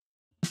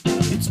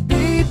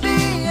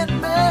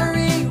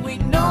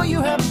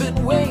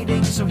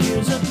So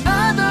here's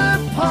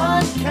another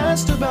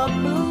podcast about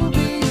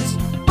movies.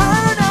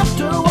 Burn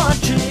after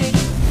watching.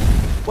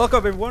 Welcome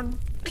everyone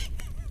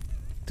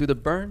to the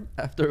Burn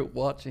After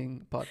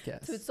Watching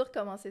podcast. Tu veux-tu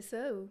recommencer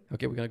ça ou?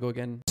 Okay, we're gonna go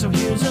again. So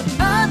here's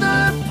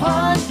another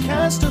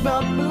podcast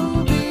about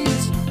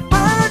movies.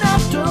 Burn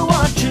after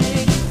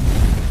watching.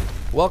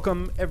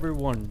 Welcome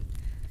everyone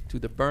to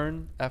the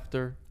Burn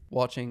After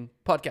Watching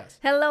podcast.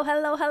 Hello,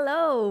 hello,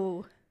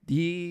 hello.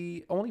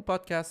 The only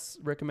podcast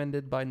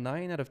recommended by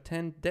 9 out of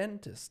 10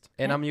 dentists.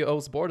 And I'm your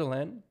host,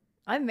 Borderland,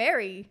 I'm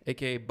Mary.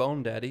 aka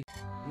Bone Daddy.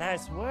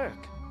 Nice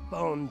work,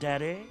 Bone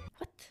Daddy.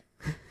 What?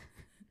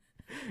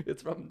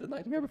 It's from The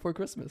Nightmare Before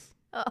Christmas.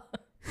 Oh.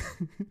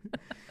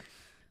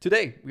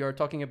 Today, we are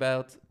talking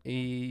about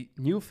a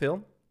new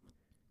film,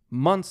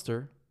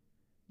 Monster,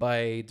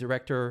 by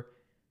director,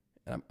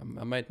 I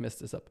might mess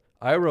this up,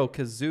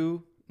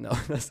 Hirokazu. No,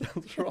 that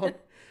sounds wrong.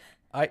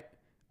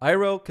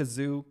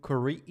 Hirokazu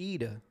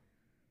Kore-eda.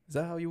 Is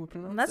that how you would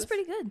pronounce That's this?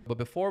 pretty good. But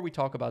before we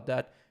talk about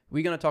that,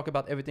 we're going to talk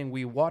about everything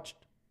we watched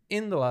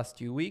in the last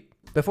few weeks.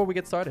 Before we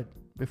get started,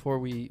 before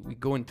we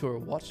go into our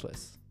watch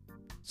list,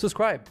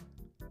 subscribe.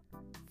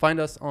 Find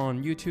us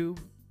on YouTube,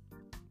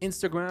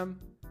 Instagram,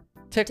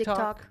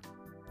 TikTok,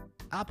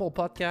 Apple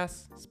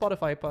Podcasts,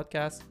 Spotify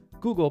Podcasts,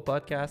 Google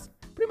Podcasts,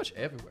 pretty much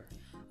everywhere.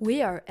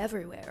 We are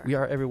everywhere. We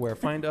are everywhere.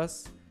 Find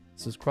us,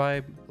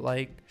 subscribe,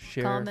 like,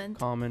 share,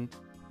 comment.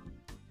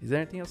 Is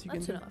there anything else you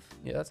That's can do? enough.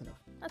 Yeah, that's enough.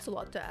 That's a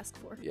lot to ask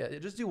for. Yeah,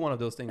 just do one of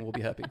those things. We'll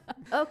be happy.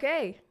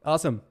 Okay.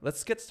 Awesome.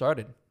 Let's get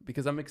started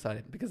because I'm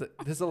excited because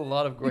there's a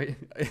lot of great...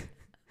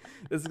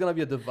 This is going to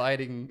be a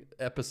dividing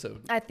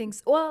episode. I think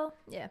so. Well,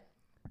 yeah.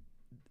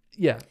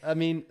 Yeah, I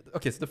mean,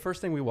 okay, so the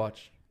first thing we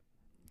watch,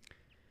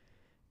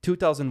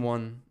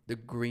 2001, The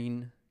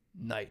Green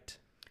Knight.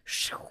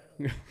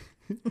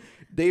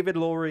 David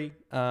Lowery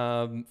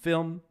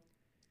film.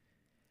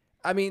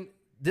 I mean,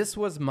 this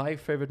was my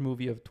favorite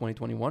movie of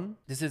 2021.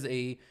 This is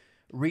a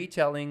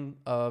retelling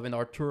of an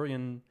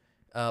Arthurian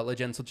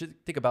legend. So just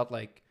think about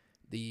like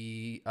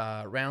the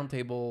Round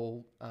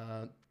Table,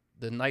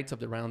 the Knights of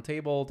the Round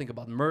Table. Think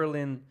about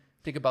Merlin.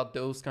 Think about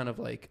those kind of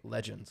like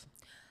legends.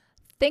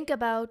 Think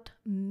about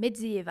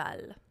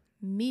medieval.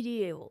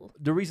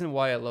 The reason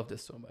why I love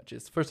this so much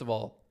is, first of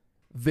all,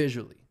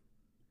 visually.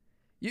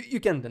 You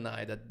can't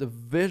deny that the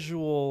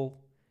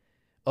visual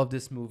of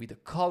this movie, the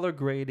color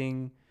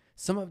grading,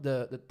 some of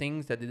the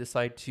things that they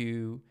decide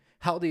to,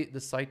 how they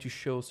decide to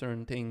show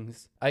certain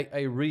things.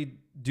 I really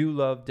do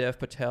love Dev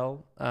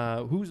Patel,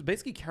 who's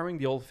basically carrying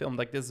the whole film.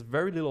 Like, there's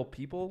very little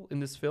people in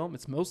this film.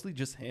 It's mostly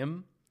just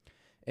him.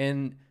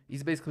 And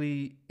he's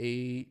basically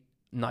a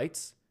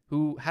knight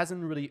who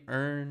hasn't really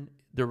earned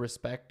the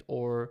respect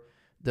or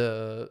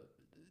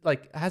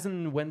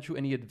hasn't went through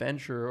any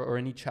adventure or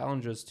any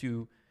challenges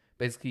to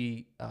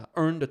basically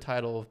earn the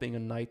title of being a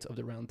Knight of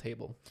the Round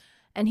Table.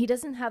 And he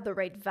doesn't have the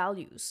right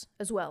values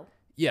as well.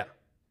 Yeah,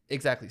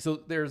 exactly.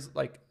 So there's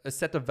like a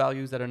set of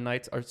values that a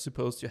knights are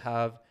supposed to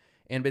have.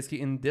 And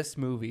basically in this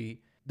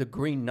movie, the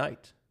Green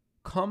Knight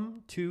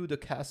come to the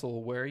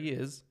castle where he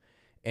is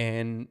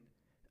and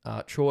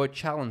throw a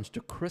challenge,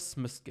 the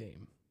Christmas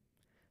game,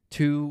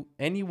 to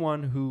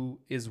anyone who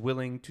is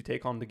willing to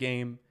take on the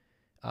game.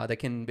 That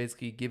can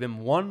basically give him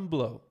one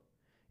blow.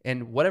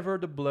 And whatever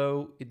the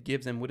blow it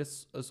gives him with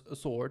a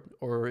sword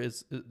or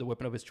is the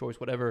weapon of his choice,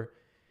 whatever,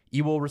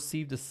 he will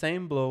receive the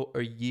same blow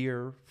a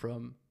year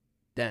from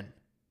then.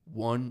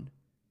 1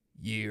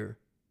 year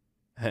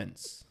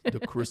hence, the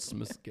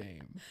Christmas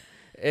game.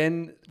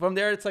 And from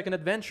there, it's like an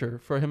adventure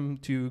for him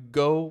to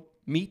go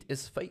meet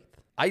his fate.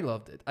 I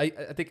loved it. I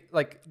think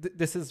like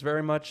this is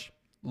very much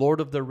Lord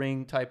of the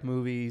Ring type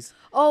movies.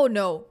 Oh,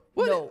 no.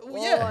 What? No.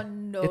 Yeah. Oh,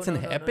 no. It's no,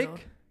 an no, epic no,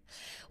 no.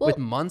 Well, with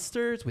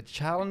monsters, with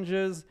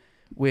challenges,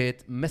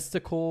 with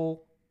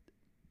mystical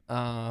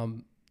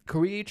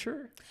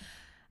creature.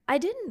 I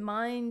didn't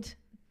mind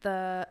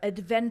the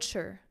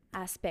adventure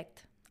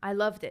aspect. I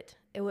loved it.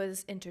 It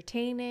was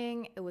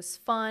entertaining. It was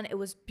fun. It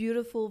was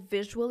beautiful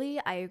visually.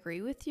 I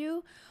agree with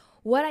you.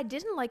 What I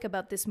didn't like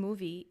about this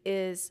movie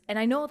is, and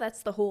I know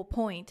that's the whole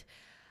point,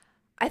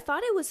 I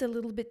thought it was a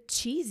little bit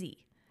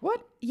cheesy.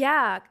 What?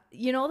 Yeah,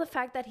 you know, the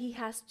fact that he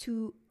has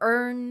to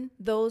earn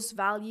those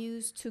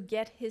values to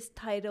get his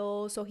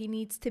title, so he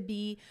needs to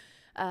be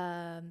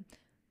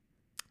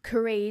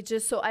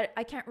courageous. So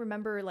I can't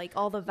remember like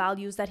all the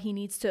values that he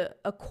needs to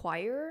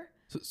acquire.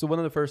 So one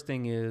of the first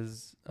thing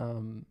is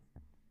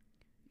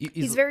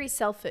he's very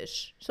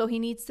selfish, so he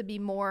needs to be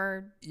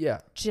more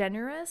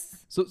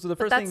generous. So the first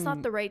but that's thing,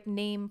 not the right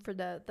name for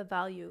the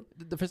value.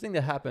 The first thing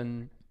that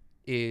happened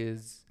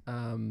is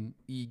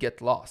he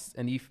get lost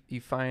and he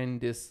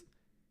find this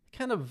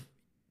kind of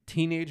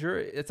teenager.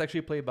 It's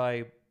actually played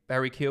by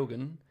Barry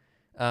Keoghan,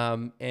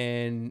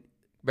 and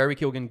Barry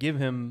Keoghan give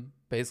him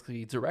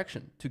basically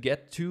direction to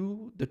get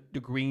to the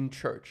Green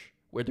Church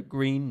where the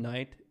Green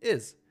Knight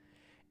is.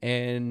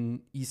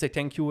 And he say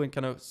thank you and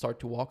kind of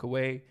start to walk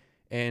away.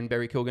 And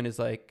Barry Keoghan is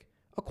like,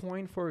 a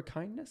coin for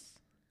kindness?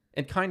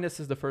 And kindness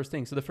is the first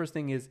thing. So the first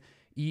thing is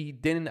he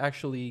didn't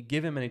actually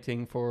give him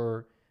anything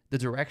for the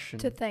direction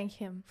To thank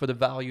him. for the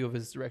value of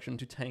his direction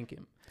to thank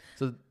him.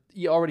 So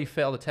he already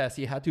failed the test.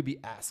 He had to be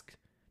asked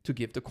to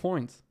give the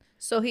coins.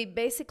 So he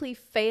basically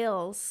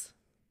fails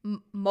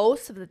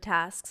most of the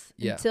tasks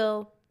Yeah.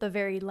 until the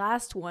very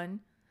last one,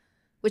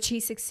 which he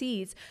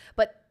succeeds.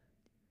 But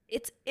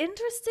it's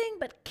interesting,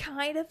 but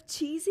kind of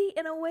cheesy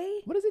in a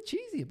way. What is it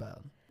cheesy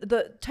about?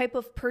 The type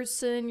of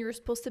person you're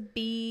supposed to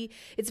be.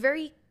 It's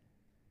very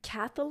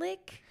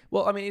Catholic.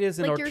 Well, I mean, it is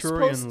an Like you're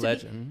Arthurian supposed to be-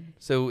 legend.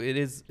 So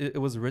it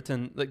was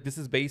written, like, this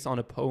is based on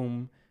a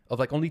poem of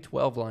like only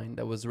 12 lines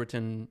that was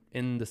written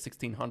in the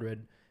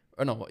 1600,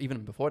 or no,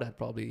 even before that,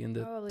 probably in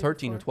the Probably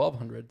 13 before. or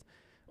 1200,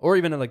 or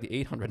even in like the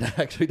 800. I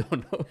actually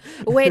don't know.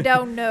 We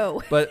don't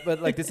know. but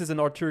like this is an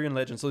Arthurian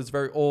legend, so it's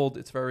very old.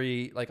 It's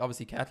very like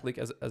obviously Catholic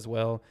as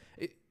well.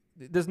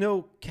 There's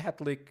no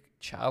Catholic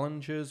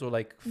challenges or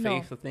like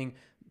No. faith thing.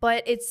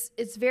 But it's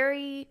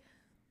very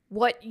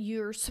what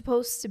you're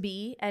supposed to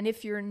be. And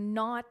if you're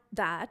not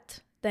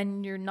that,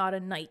 then you're not a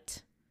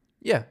knight.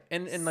 Yeah,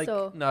 and like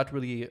So- not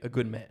really a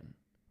good man,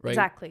 right?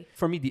 Exactly.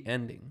 For me, the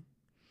ending.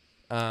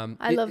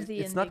 I love the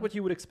It's not ending. what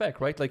you would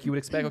expect, right? Like you would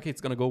expect, okay,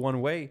 it's gonna go one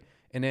way,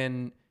 and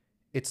then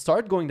it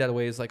started going that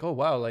way. It's like, oh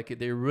wow, like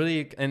they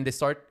really, and they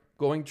start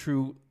going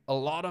through a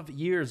lot of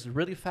years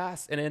really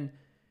fast, and then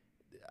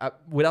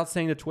without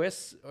saying the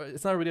twist,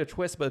 it's not really a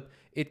twist, but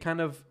it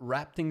kind of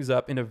wrapped things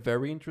up in a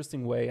very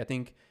interesting way. I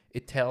think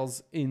it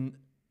tells an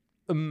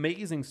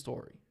amazing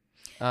story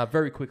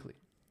very quickly.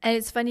 And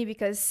it's funny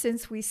because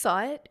since we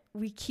saw it,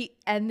 we keep,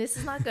 and this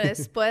is not going to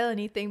spoil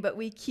anything, but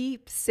we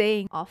keep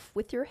saying, off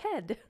with your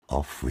head.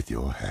 Off with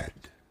your head.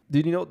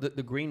 Did you know that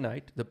the Green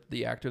Knight,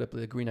 the actor that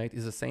played the Green Knight,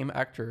 is the same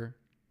actor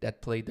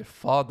that played the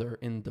father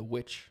in The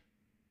Witch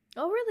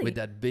Oh, really? with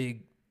that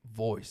big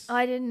voice?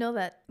 I didn't know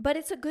that. But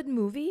it's a good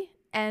movie,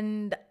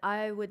 and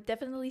I would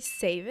definitely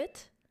save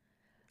it.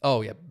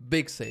 Oh yeah,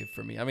 big save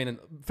for me. I mean,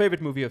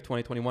 favorite movie of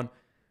 2021.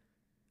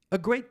 A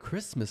great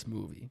Christmas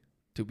movie,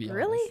 to be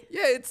Really? honest.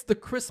 Yeah, it's the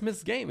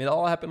Christmas game. It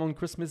all happened on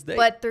Christmas Day.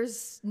 But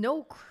there's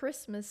no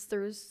Christmas.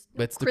 There's no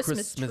But it's the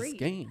Christmas tree.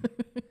 game.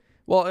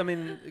 Well, I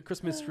mean,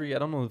 Christmas tree. I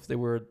don't know if they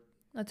were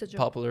That's a joke.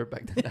 popular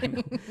back then. I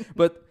know.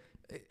 But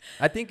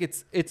I think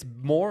it's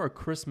more a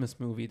Christmas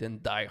movie than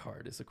Die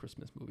Hard is a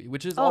Christmas movie,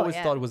 which is Oh, always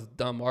yeah. thought was a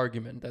dumb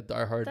argument that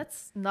Die Hard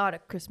That's not a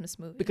Christmas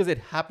movie. because it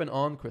happened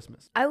on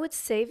Christmas. I would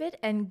save it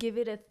and give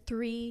it a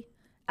 3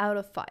 out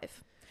of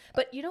 5.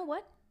 But you know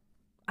what?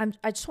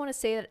 I just want to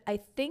say that I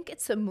think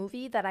it's a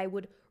movie that I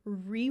would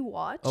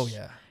rewatch. Oh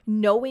yeah.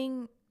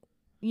 Knowing,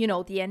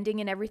 the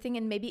ending and everything,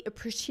 and maybe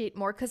appreciate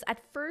more. Because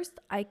at first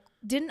I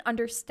didn't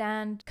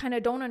understand, kind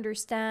of don't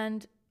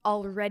understand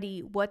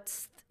already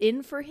what's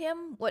in for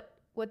him, what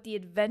the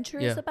adventure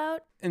is Yeah.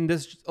 about. And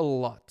there's just a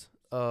lot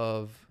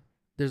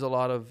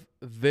of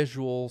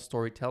visual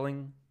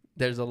storytelling.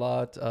 There's a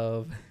lot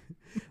of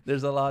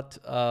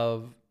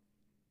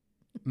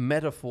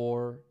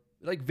metaphor.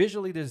 Like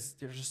visually there's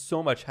just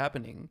so much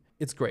happening.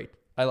 It's great.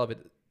 I love it.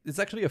 It's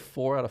actually a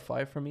 4 out of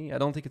 5 for me. I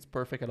don't think it's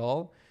perfect at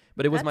all,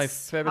 but it was my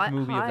That's favorite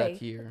movie of high.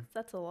 that year.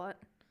 That's a lot.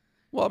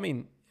 Well, I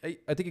mean,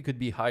 I think it could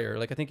be higher.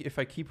 Like I think if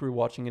I keep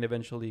rewatching it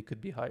eventually it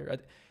could be higher.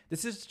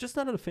 This is just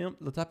not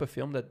the type of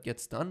film that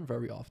gets done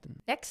very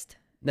often.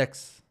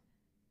 Next.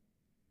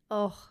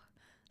 Oh,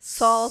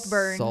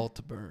 Saltburn.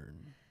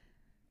 Saltburn.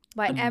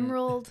 By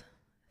Emerald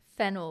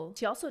Fennell.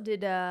 She also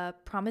did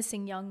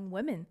Promising Young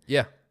Women.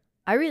 Yeah.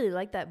 I really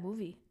like that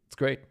movie. It's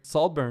great.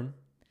 Saltburn,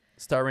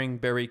 starring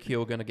Barry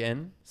Keoghan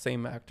again,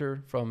 same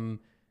actor from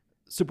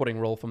supporting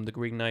role from The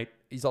Green Knight.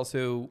 He's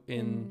also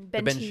in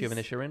The Banshee of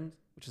Inisherin,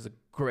 which is a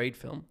great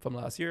film from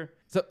last year.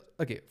 So,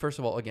 okay, first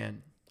of all,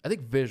 again, I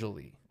think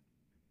visually,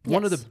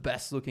 one of the Yes.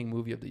 best looking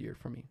movie of the year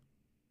for me.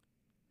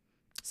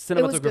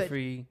 It was good.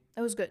 Cinematography.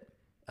 It was good.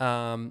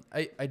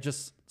 I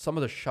just, some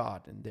of the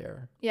shot in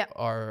there Yeah.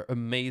 are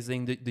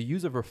amazing. The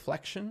use of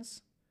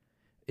reflections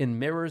in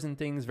mirrors and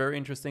things, very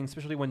interesting,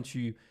 especially when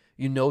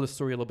you know the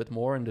story a little bit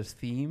more and the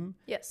theme.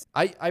 Yes.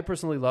 I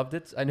personally loved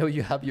it. I know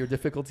you have your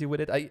difficulty with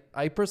it.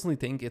 I personally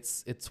think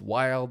it's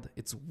wild.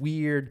 It's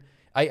weird.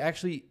 I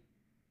actually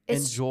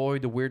enjoy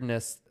the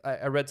weirdness.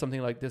 I read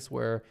something like this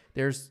where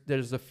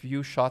there's a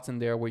few shots in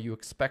there where you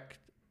expect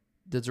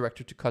the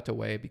director to cut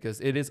away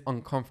because it is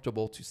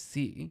uncomfortable to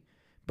see,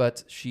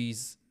 but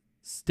she's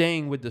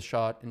staying with the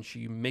shot and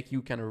she make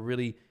you kind of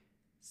really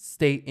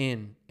stay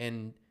in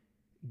and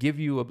give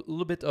you a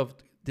little bit of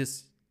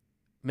this,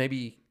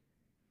 maybe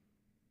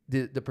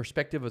the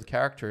perspective of the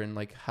character and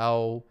like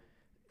how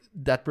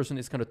that person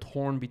is kind of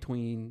torn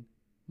between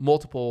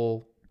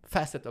multiple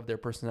facets of their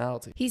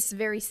personality. He's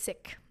very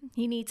sick.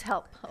 He needs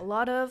help. A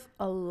lot of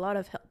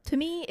help. To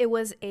me, it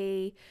was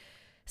a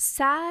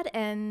sad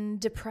and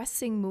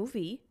depressing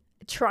movie,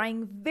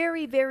 trying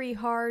very, very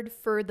hard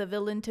for the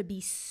villain to be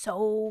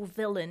so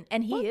villain.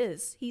 And he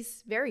is.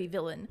 He's very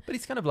villain. But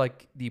he's kind of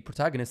like the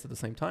protagonist at the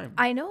same time.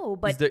 I know,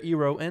 He's but the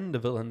hero and the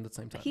villain at the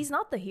same time. he's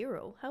not the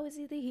hero. How is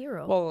he the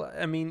hero? Well,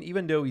 I mean,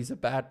 even though he's a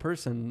bad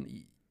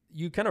person,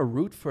 you kind of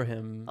root for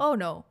him. Oh,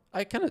 no.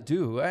 I kind of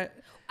do.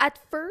 At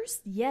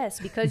first, yes,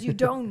 because you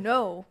don't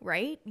know,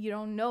 right? You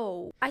don't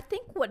know. I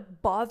think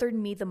what bothered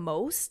me the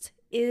most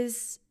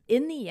is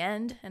in the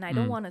end, and I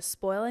don't want to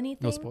spoil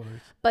anything. No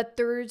spoilers. But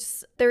there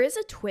is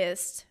a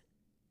twist,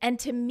 and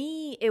to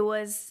me, it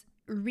was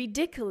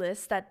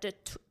ridiculous that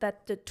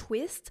the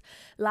twist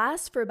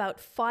lasts for about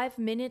 5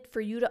 minutes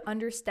for you to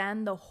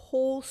understand the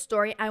whole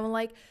story. I'm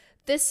like,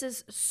 this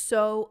is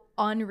so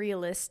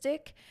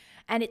unrealistic,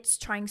 and it's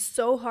trying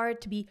so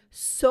hard to be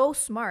so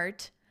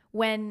smart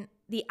when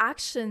the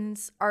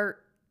actions are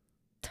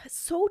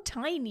so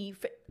tiny.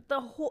 The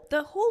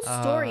whole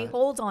story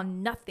holds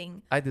on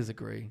nothing. I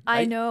disagree.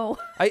 I know.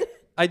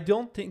 I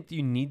don't think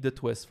you need the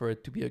twist for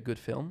it to be a good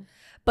film.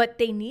 But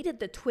they needed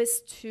the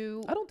twist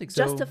to I don't think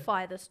so.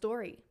 justify the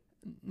story.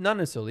 Not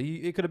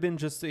necessarily. It could have been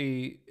just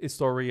a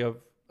story of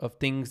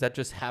things that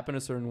just happen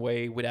a certain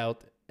way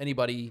without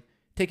anybody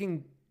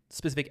taking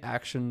specific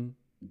action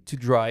to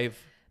drive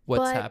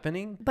what's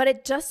happening. But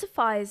it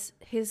justifies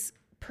his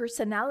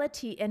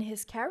personality and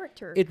his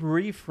character. It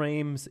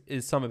reframes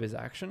some of his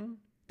action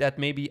that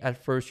maybe at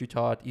first you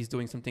thought he's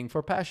doing something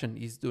for passion,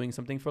 he's doing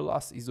something for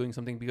lust, he's doing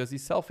something because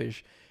he's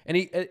selfish. And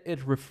it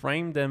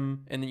reframed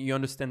them, and you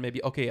understand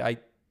maybe, okay,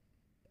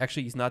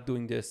 he's not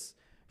doing this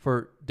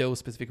for those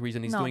specific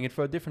reason. He's doing it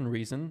for a different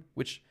reason,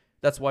 which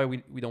that's why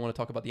we don't want to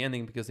talk about the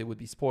ending, because it would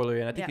be spoiler.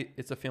 And I think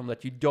it's a film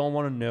that you don't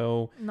want to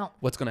know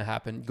what's going to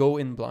happen. Go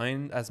in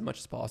blind as much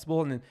as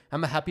possible. And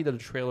I'm happy that the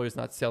trailer is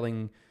not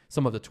selling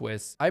some of the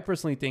twists. I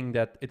personally think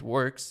that it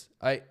works.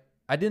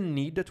 I didn't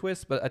need the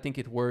twist, but I think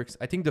it works.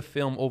 I think the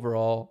film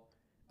overall,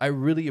 I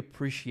really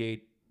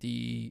appreciate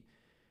the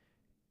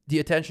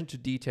attention to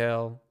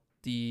detail,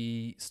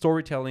 the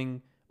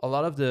storytelling, a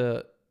lot of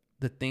the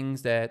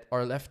things that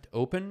are left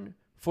open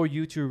for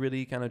you to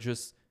really kind of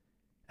just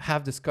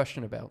have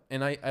discussion about.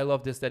 And I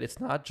love this, that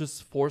it's not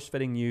just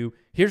force-fitting you.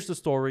 Here's the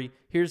story.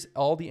 Here's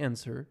all the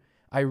answer.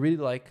 I really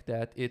like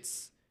that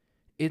it's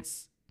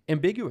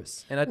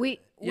ambiguous. And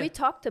we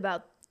talked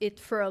about it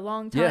for a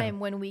long time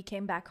when we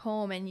came back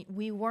home, and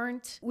we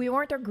weren't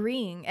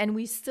agreeing, and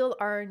we still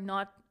are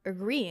not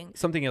agreeing.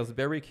 Something else,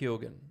 Barry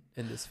Keoghan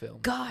in this film.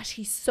 Gosh,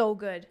 he's so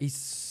good. He's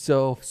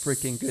so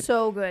freaking good.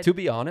 So good. To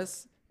be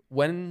honest,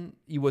 when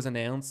he was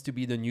announced to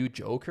be the new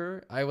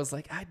Joker, I was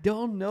like, I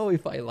don't know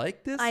if I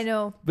like this. I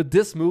know. But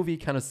this movie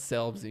kind of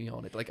sells me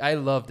on it. Like, I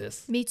love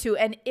this. Me too.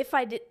 And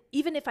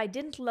even if I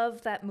didn't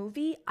love that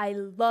movie, I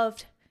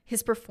loved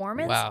his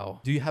performance.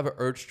 Wow. Do you have an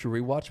urge to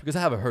rewatch? Because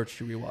I have a urge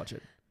to rewatch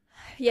it.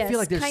 Yes, I feel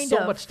like there's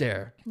so much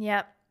there.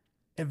 Yeah.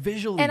 And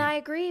visually. And I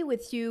agree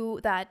with you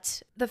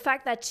that the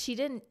fact that she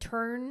didn't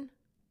turn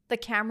the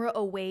camera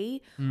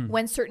away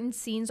when certain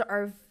scenes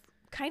are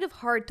kind of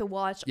hard to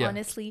watch,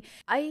 honestly.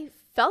 I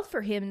felt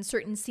for him in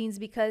certain scenes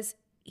because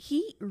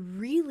he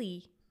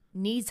really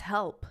needs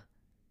help.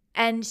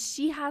 And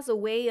she has a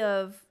way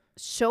of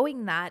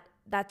showing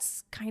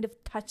that's kind of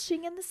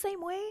touching in the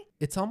same way.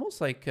 It's almost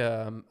like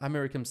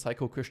American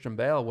Psycho Christian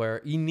Bale,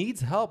 where he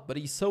needs help, but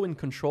he's so in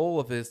control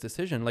of his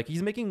decision. Like,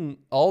 he's making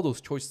all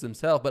those choices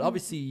himself, but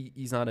obviously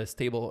he's not a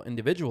stable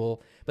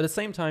individual. But at the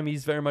same time,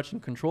 he's very much in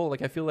control.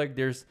 Like, I feel like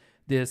there's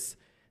this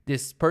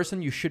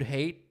person you should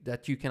hate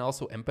that you can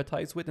also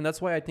empathize with. And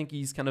that's why I think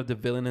he's kind of the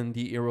villain and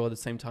the hero at the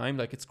same time.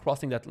 Like, it's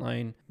crossing that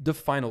line. The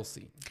final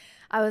scene.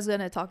 I was going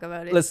to talk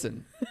about it.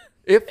 Listen,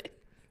 if...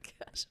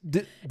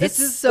 This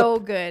is so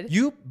good.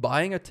 You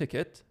buying a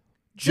ticket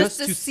just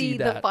to see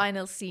the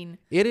final scene.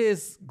 It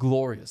is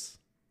glorious.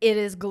 It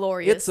is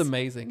glorious. It's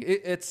amazing.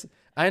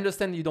 I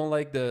understand you don't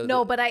like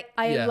but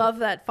I love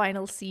that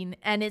final scene,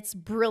 and it's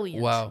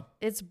brilliant. Wow.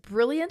 It's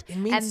brilliant. It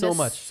means so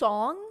much.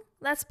 Song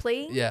that's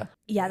playing. Yeah,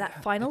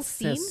 that final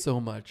scene says so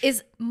much.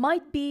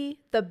 Might be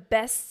the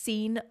best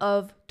scene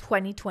of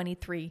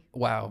 2023.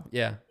 Wow.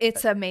 Yeah.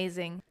 It's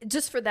amazing.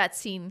 Just for that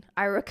scene,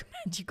 I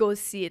recommend you go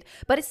see it.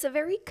 But it's a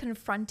very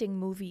confronting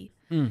movie.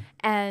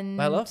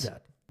 And I love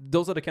that.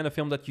 Those are the kind of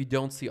film that you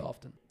don't see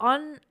often.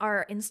 On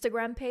our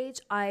Instagram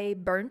page, I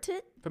burnt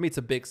it. For me, it's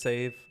a big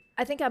save.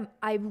 I think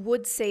I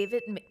would save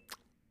it.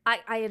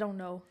 I don't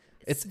know.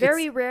 It's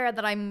very rare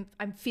that I'm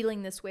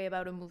feeling this way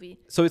about a movie.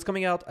 So it's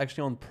coming out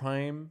actually on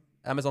Prime,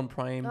 Amazon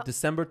Prime,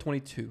 December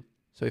 22.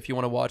 So if you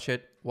want to watch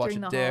it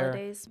during the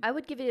holidays. I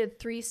would give it a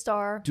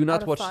 3-star. Do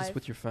not watch this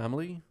with your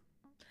family.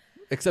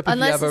 Except if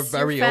you have a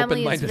very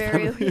open-minded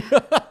family.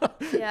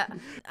 Yeah.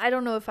 I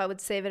don't know if I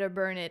would save it or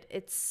burn it.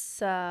 It's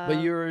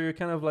but you're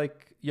kind of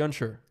like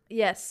unsure.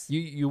 Yes.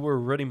 You were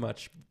really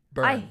much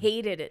burned. I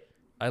hated it.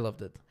 I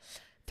loved it.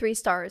 3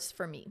 stars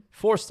for me.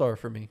 4-star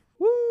for me.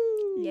 Woo!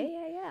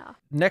 Yeah.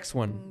 Next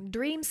one.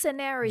 Dream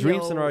Scenario.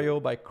 Dream Scenario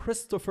by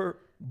Christopher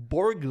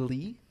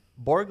Borgli.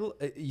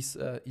 He's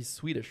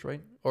Swedish,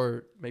 right?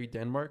 Or maybe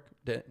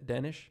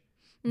Danish.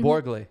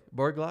 Borgli.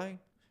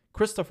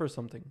 Christopher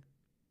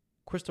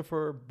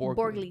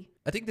Borgli.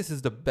 I think this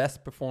is the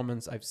best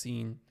performance I've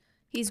seen.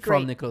 He's great.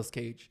 From Nicolas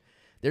Cage.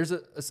 There's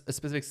a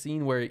specific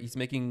scene where he's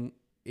making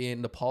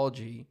an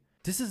apology.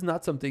 This is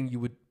not something you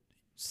would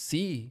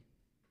see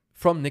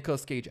from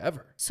Nicolas Cage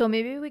ever. So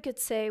maybe we could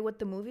say what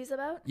the movie's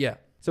about? Yeah.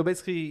 So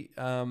basically,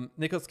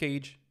 Nicolas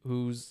Cage,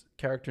 whose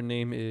character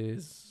name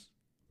is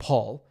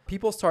Paul,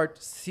 people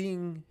start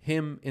seeing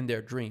him in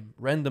their dream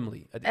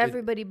randomly.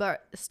 Everybody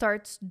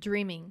starts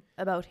dreaming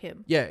about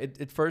him. Yeah,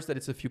 at first that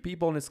it's a few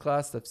people in his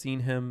class that have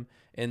seen him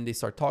and they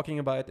start talking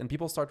about it, and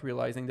people start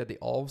realizing that they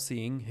all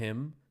seeing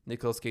him,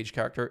 Nicolas Cage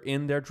character,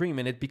 in their dream,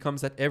 and it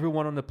becomes that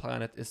everyone on the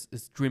planet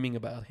is dreaming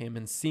about him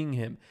and seeing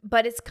him.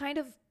 But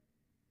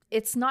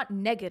it's not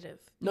negative.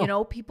 No. You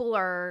know, people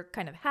are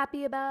kind of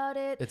happy about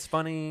it. It's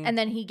funny. And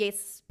then he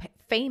gets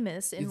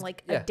famous in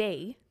a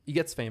day. He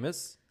gets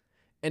famous,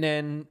 and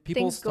then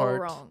people Things go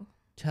start wrong.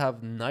 to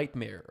have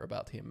nightmare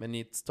about him, and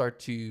he start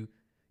to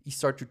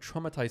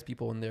traumatize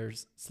people in their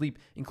sleep,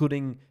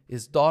 including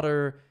his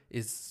daughter,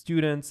 his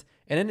students,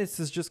 and then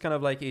it's just kind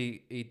of like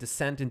a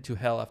descent into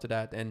hell after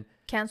that. And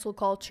Cancel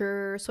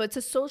culture. So it's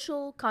a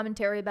social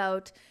commentary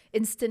about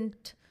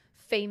instant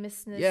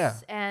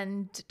famousness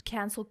and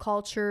cancel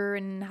culture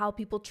and how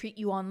people treat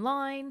you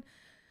online.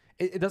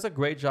 it does a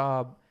great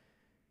job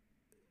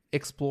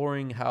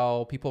exploring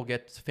how people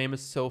get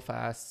famous so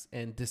fast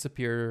and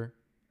disappear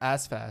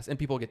as fast, and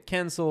people get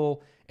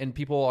canceled, and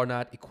people are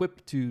not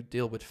equipped to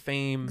deal with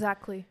fame.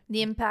 Exactly.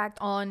 The impact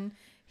on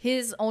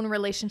his own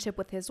relationship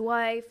with his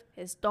wife,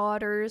 his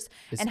daughters,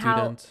 His and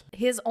student. how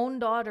his own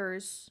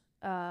daughters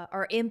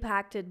are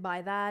impacted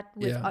by that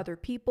with other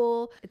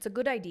people. It's a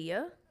good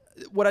idea.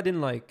 What I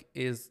didn't like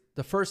is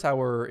the first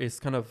hour is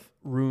kind of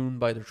ruined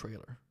by the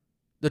trailer.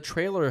 The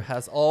trailer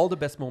has all the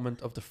best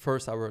moment of the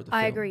first hour of the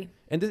film. I agree.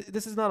 And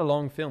this is not a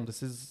long film.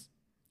 This is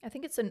I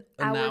think it's an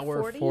an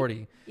hour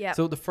 40. Yeah.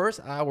 So the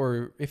first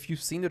hour, if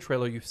you've seen the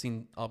trailer, you've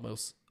seen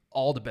almost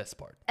all the best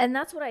part. And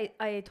that's what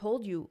I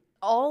told you.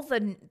 All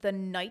the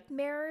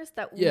nightmares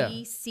that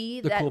we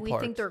see the that cool we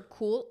parts. think they're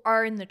cool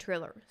are in the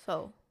trailer.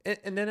 So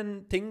And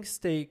then things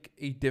take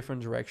a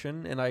different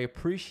direction, and I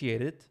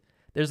appreciate it.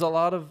 There's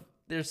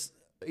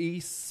a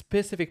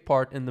specific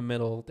part in the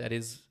middle that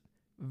is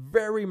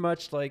very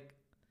much like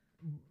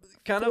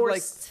kind of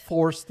like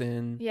forced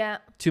in yeah.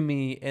 to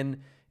me,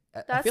 and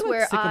I That's feel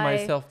where like Sick of I-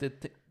 Myself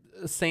did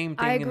the same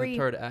I thing in agree. the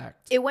third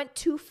act. It went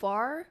too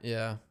far,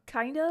 Yeah,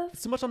 kind of.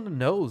 it's too much on the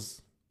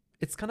nose.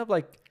 It's kind of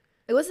like,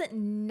 It wasn't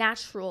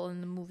natural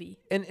in the movie.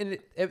 and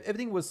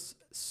everything was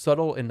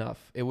subtle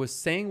enough. It was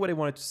saying what it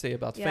wanted to say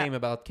about Yeah. fame,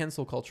 about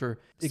cancel culture.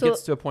 It So-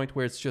 gets to a point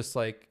where it's just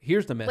like,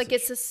 here's the message. Like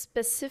it's a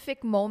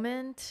specific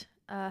moment.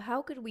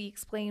 How could we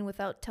explain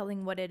without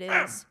telling what it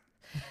is?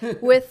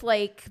 With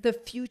like the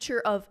future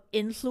of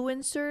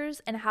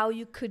influencers and how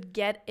you could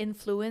get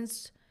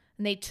influenced,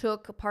 and they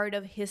took a part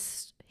of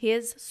his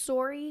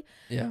story.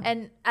 Yeah.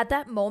 And at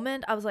that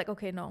moment, I was like,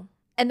 okay, no.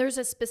 And there's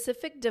a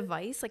specific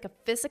device, like a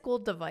physical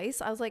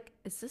device. I was like,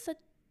 is this a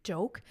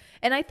joke?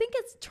 And I think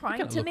it's trying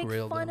kinda to look make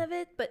real, fun though. of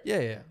it, but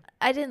yeah.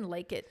 I didn't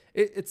like it.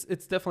 It's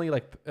definitely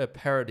like a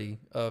parody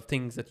of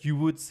things that you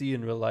would see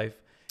in real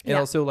life. And Yeah.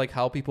 also like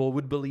how people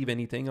would believe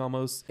anything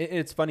almost.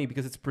 It's funny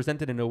because it's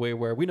presented in a way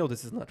where we know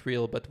this is not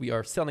real, but we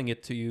are selling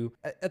it to you.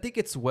 I think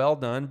it's well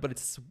done, but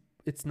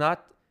it's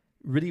not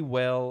really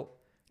well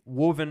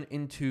woven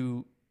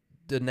into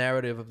the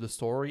narrative of the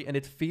story. And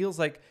it feels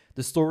like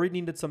the story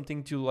needed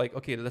something to like,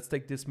 okay, let's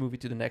take this movie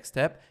to the next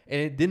step.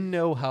 And it didn't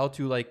know how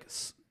to like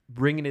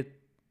bring it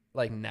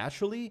like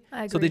naturally.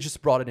 I So they agree.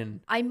 just brought it in.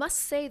 I must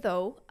say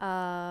though,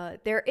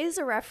 there is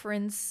a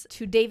reference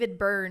to David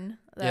Byrne,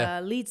 the Yeah.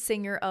 lead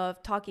singer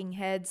of Talking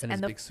Heads, And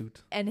his big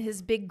suit. and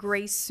his big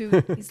gray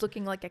suit. He's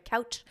looking like a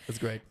couch. That's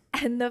great.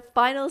 And the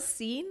final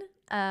scene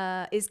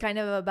is kind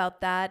of about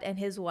that and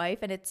his wife,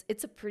 and it's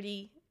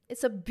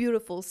a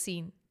beautiful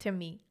scene to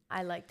me.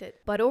 I liked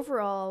it, but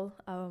overall,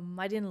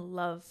 I didn't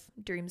love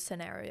Dream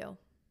Scenario.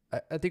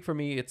 I think for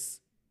me,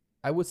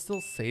 I would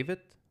still save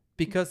it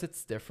because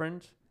it's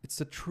different. It's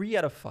a 3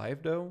 out of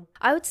 5 though.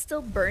 I would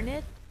still burn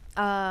it,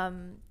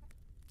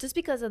 just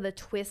because of the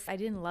twist. I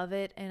didn't love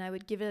it, and I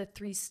would give it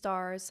 3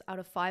 stars out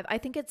of 5. I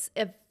think it's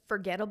a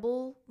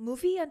forgettable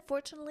movie,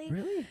 unfortunately.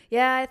 Really?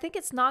 Yeah, I think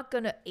it's not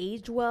gonna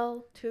age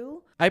well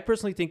too. I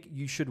personally think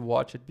you should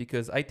watch it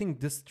because I think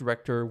this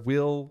director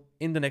will,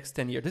 in the next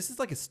 10 years, this is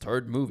like his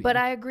 3rd movie. But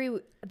I agree.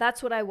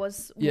 That's what I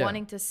was Yeah.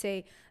 wanting to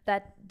say.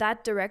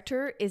 That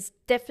director is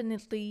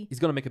definitely he's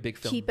going to make a big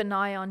film. keep an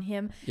eye on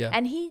him. Yeah.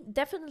 And he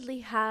definitely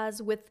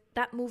has, with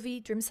that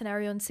movie, Dream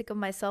Scenario and Sick of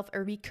Myself,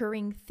 a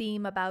recurring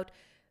theme about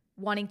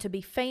wanting to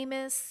be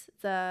famous,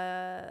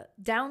 the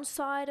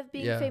downside of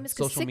being Yeah, famous.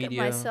 Because social Sick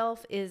media. of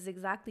Myself is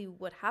exactly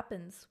what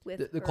happens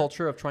with The her.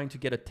 culture of trying to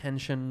get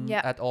attention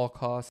Yeah. at all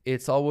costs.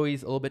 It's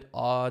always a little bit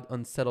odd,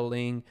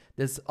 unsettling.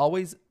 There's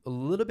always a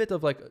little bit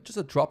of like just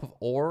a drop of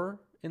ore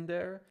in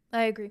there.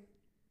 I agree.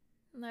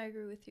 I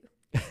agree with you.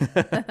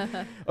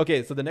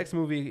 Okay, so the next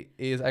movie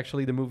is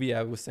actually the movie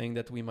I was saying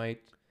that we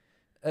might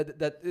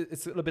that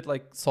it's a little bit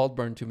like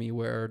Saltburn to me,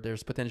 where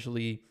there's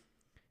potentially,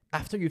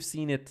 after you've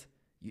seen it,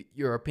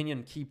 your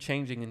opinion keep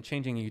changing and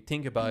changing, and you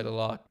think about it a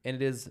lot. And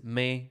it is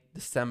May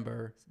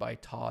December by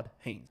Todd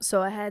Haynes.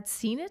 So I had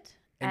seen it,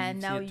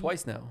 And you've seen it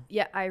twice now.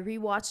 Yeah, I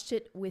rewatched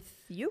it with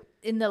you.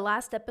 In the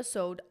last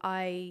episode,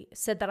 I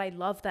said that I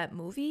love that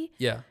movie.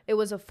 Yeah. It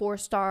was a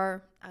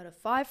 4-star out of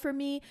 5 for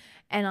me,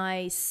 and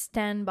I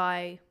stand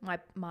by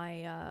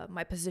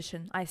my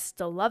position. I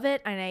still love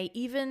it, and I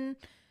even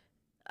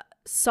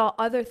saw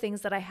other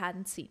things that I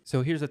hadn't seen.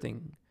 So here's the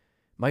thing.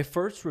 My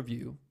first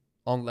review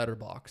on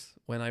Letterboxd,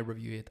 when I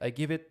review it, I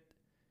give it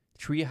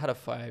 3 out of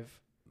 5.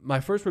 My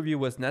first review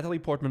was Natalie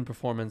Portman's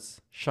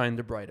performance shined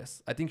the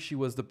brightest. I think she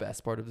was the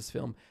best part of this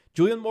film.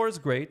 Julianne Moore is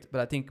great, but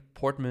I think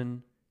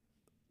Portman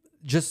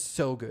just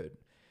so good.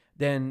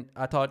 Then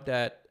I thought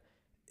that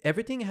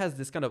everything has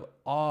this kind of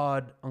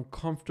odd,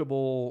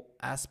 uncomfortable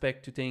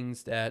aspect to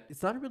things that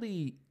it's not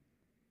really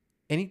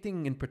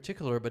anything in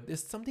particular, but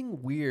there's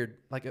something weird,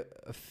 like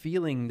a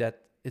feeling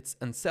that it's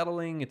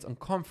unsettling, it's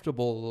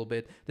uncomfortable a little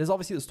bit. There's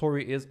obviously the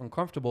story is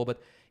uncomfortable,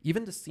 but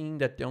even the scene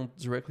that don't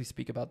directly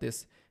speak about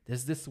this,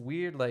 there's this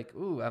weird like,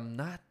 ooh, I'm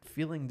not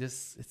feeling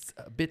this. It's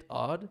a bit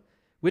odd,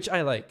 which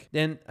I like.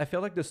 Then I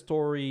felt like the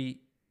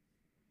story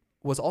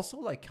was also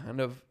like kind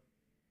of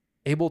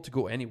able to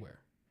go anywhere.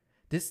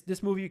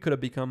 This movie could have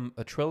become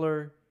a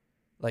thriller,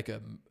 like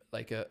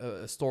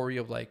a story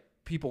of like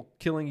people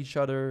killing each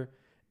other.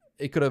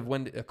 It could have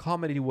went a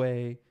comedy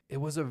way. It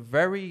was a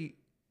very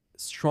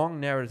strong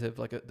narrative.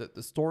 Like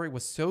the story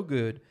was so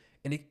good,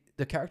 and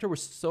the character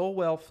was so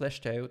well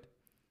fleshed out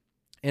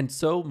and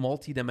so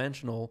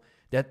multi-dimensional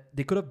that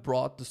they could have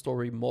brought the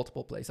story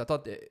multiple places. I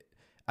thought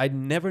I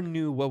never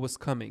knew what was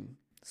coming.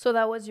 So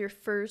that was your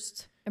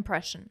first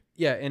impression.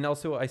 Yeah, and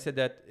also I said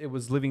that it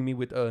was leaving me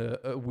with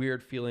a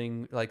weird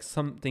feeling, like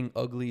something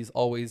ugly is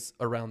always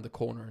around the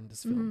corner in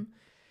this film.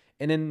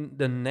 And then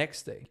the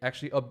next day,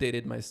 actually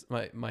updated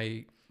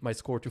my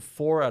score to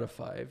 4 out of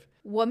 5.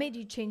 What made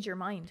you change your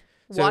mind?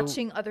 So-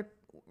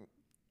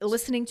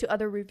 Listening to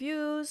other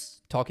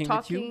reviews, Talking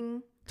with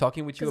you about,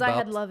 because I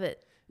had love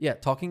it. yeah,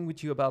 talking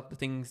with you about the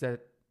things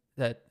that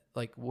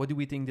like, what do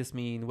we think this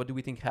mean? What do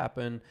we think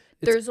happened?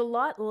 There's a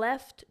lot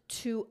left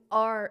to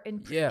our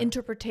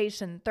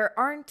interpretation. There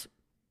aren't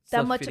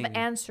that much of Self-fitting.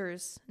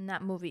 answers in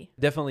that movie.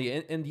 Definitely,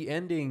 and the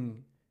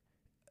ending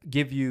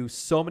give you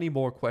so many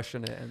more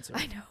questions and answers.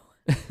 I know.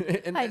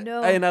 and, I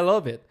know. And I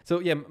love it. So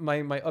yeah,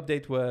 my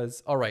update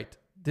was, all right,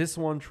 this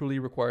one truly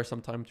requires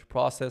some time to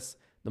process.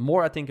 The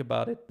more I think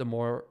about it, the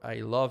more I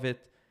love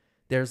it.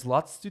 There's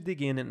lots to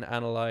dig in and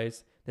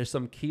analyze. There's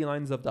some key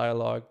lines of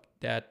dialogue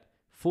that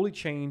fully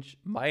change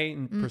my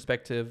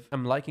perspective.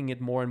 I'm liking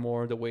it more and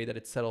more the way that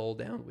it settled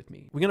down with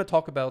me. We're going to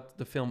talk about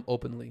the film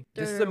openly.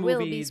 This is a There movie.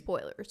 will be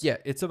spoilers. Yeah,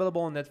 it's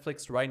available on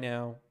Netflix right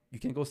now. You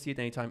can go see it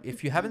anytime.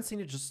 If you haven't seen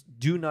it, just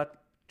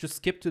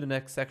skip to the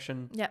next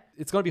section. Yeah.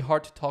 It's going to be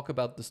hard to talk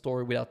about the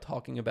story without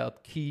talking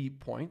about key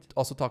point.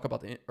 Also talk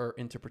about our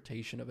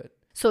interpretation of it.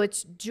 So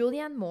it's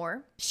Julianne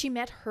Moore. She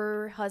met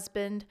her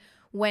husband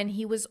when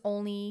he was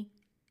only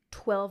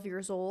 12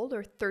 years old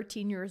or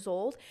 13 years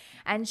old,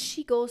 and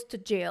she goes to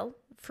jail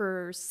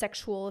for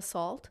sexual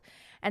assault.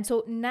 And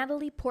so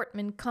Natalie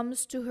Portman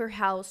comes to her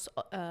house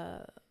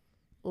a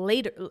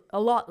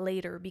lot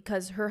later,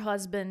 because her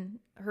husband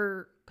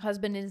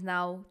is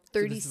now 36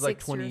 So this is like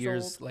 20 years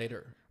years old.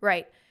 later.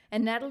 Right.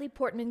 And Natalie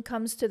Portman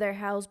comes to their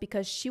house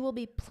because she will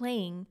be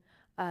playing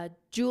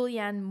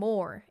Julianne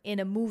Moore in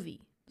a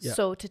movie. Yeah.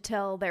 So to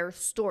tell their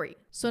story.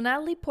 So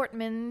Natalie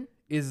Portman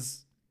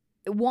Is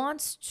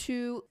wants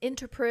to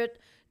interpret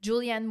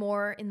Julianne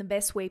Moore in the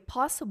best way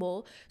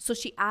possible. So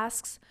she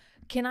asks,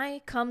 can I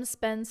come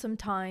spend some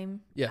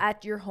time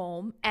at your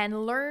home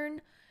and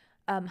learn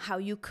how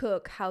you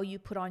cook, how you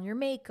put on your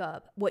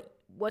makeup,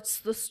 what's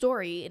the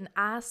story, and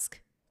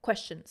ask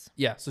questions.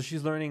 Yeah, so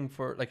she's learning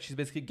she's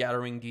basically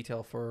gathering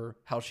detail for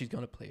how she's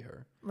going to play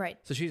her. Right.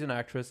 So she's an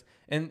actress,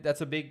 and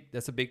that's a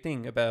big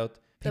thing about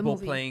The people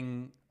movie.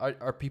 playing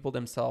are people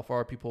themselves, or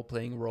are people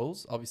playing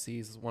roles. Obviously,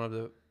 this is one of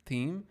the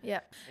theme.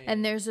 Yeah.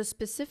 And there's a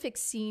specific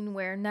scene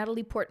where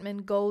Natalie Portman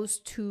goes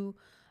to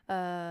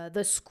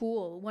the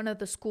school, one of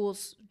the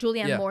schools,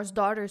 Julianne Moore's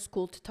daughter's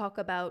school, to talk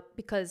about,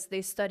 because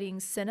they're studying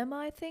cinema,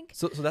 I think.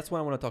 So that's what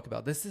I want to talk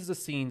about. This is a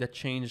scene that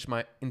changed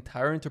my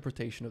entire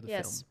interpretation of the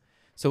Yes. film.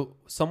 So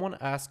someone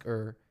asked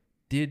her,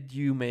 did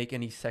you make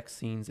any sex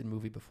scenes in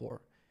movie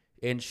before?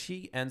 And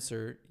she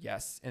answered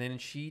yes. And then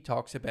she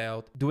talks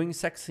about doing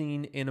sex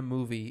scene in a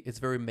movie. It's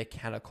very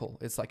mechanical.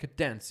 It's like a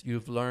dance.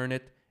 You've learned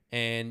it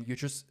and you're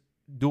just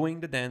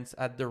doing the dance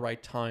at the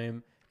right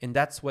time. And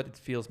that's what it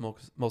feels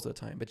most of the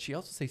time. But she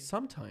also says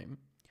sometimes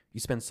you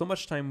spend so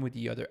much time with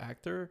the other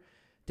actress,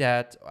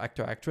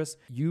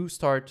 you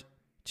start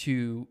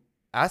to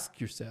ask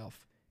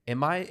yourself,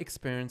 am I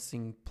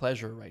experiencing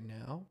pleasure right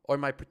now? Or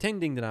am I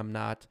pretending that I'm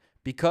not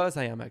because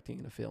I am acting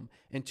in a film?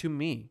 And to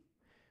me,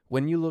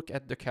 when you look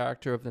at the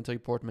character of Natalie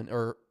Portman,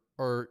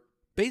 or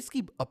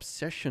basically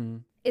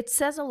obsession, It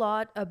says a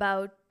lot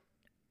about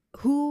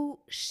who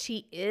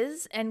she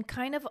is and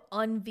kind of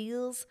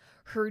unveils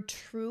her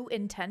true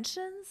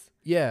intentions.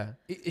 yeah,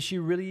 is she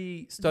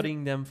really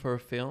studying them for a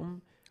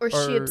film? Or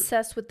is she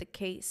obsessed with the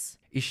case?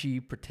 Is she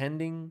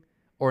pretending?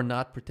 or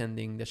not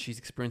pretending that she's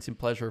experiencing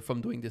pleasure from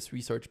doing this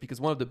research. Because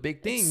one of the big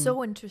things It's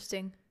so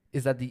interesting.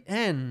 is at the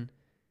end,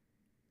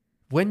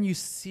 when you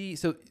see,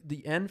 so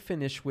the end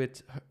finish with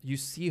you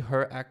see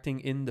her acting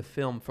in the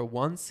film for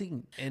one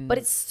scene, and But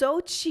it's so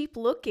cheap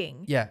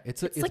looking. yeah,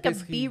 it's like a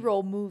basically-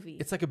 B-roll movie.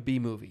 It's like a B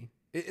movie.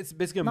 It's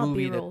basically a Not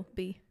movie B-roll,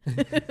 B.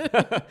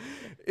 that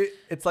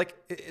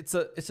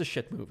it's a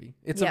shit movie.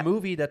 It's Yeah. a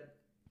movie that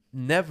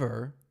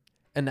never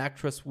an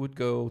actress would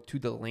go to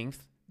the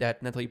length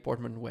that Natalie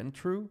Portman went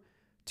through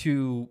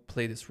to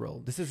play this role.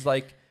 This is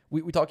like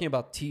we're talking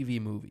about TV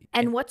movie.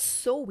 And what's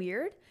so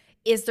weird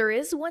is there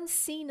is one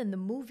scene in the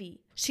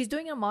movie. She's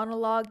doing a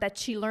monologue that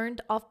she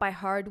learned off by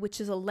heart, which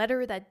is a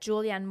letter that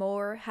Julianne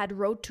Moore had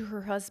wrote to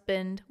her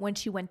husband when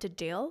she went to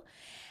jail.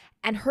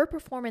 And her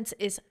performance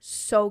is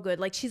so good.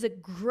 Like, she's a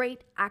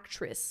great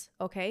actress,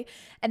 okay?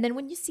 And then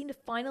when you see the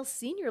final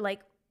scene, you're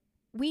like,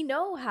 we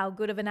know how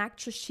good of an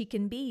actress she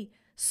can be.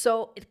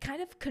 So it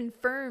kind of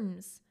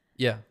confirms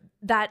Yeah.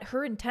 that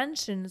her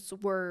intentions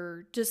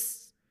were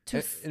just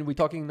to... And we're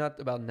talking not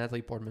about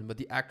Natalie Portman, but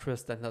the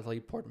actress that Natalie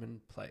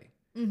Portman play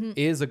Mm-hmm.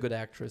 is a good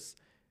actress.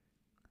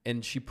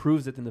 And she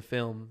proves it in the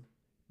film.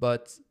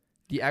 But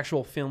the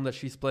actual film that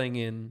she's playing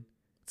in,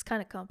 It's kind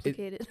of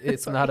complicated.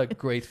 it's Sorry. not a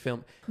great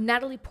film.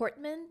 Natalie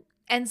Portman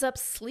ends up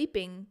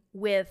sleeping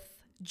with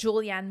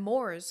Julianne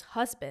Moore's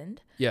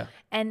husband. Yeah.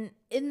 And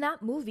in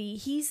that movie,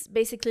 he's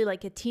basically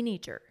like a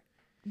teenager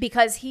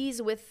because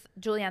he's with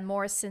Julianne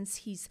Moore since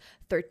he's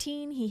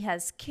 13. He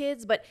has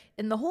kids, but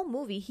in the whole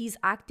movie, he's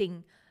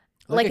acting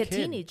like a kid.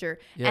 teenager.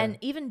 Yeah. And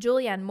even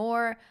Julianne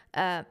Moore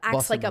acts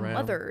Boss like a him around.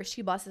 mother.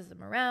 She bosses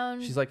him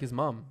around. She's like his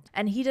mom.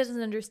 And he doesn't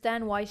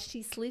understand why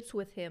she sleeps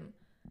with him.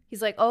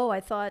 He's like, oh,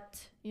 I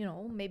thought,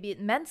 maybe it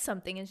meant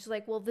something. And she's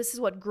like, well, this is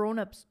what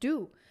grown-ups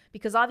do.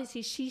 Because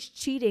obviously she's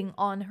cheating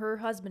on her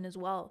husband as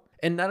well.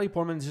 And Natalie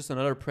Portman is just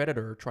another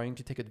predator trying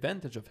to take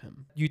advantage of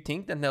him. You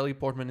think that Natalie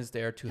Portman is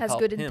there to Has help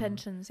good him.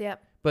 intentions, yeah.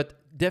 But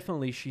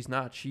definitely she's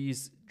not.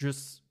 She's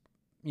just,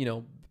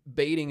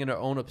 baiting in her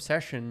own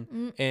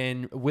obsession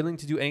and willing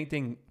to do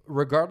anything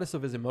regardless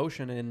of his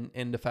emotion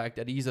and the fact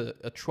that he's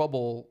a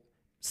trouble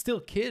still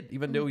kid,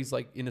 even though he's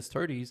like in his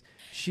 30s.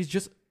 She's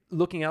just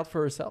looking out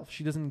for herself.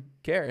 She doesn't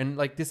care. And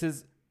like this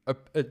is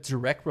a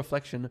direct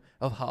reflection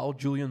of how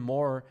Julianne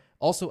Moore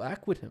also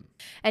act with him.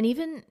 And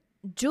even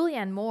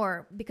Julianne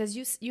Moore, because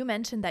you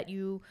mentioned that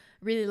you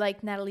really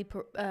liked Natalie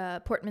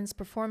Portman's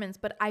performance,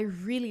 but I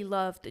really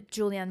loved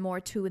Julianne Moore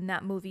too in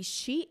that movie.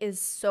 She is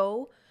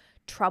so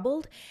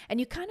troubled, and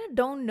you kind of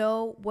don't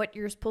know what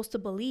you're supposed to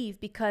believe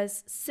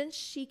because since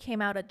she came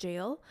out of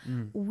jail,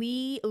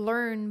 we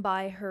learn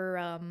by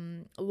her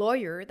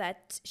lawyer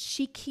that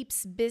she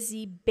keeps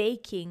busy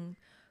baking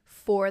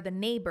for the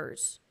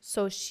neighbors.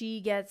 So she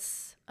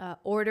gets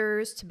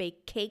orders to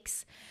bake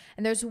cakes.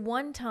 And there's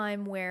one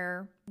time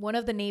where one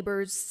of the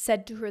neighbors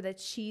said to her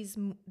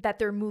that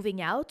they're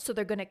moving out, so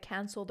they're going to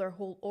cancel their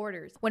whole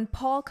orders. When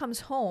Paul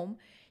comes home,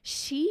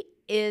 she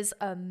is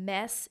a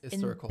mess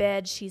Hysterical. in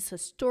bed. She's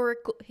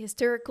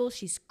hysterical.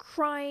 She's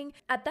crying.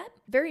 At that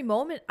very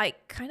moment, I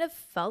kind of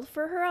felt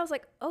for her. I was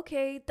like,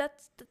 okay,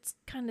 that's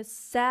kind of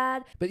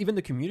sad. But even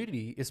the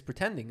community is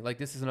pretending. Like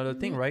this is another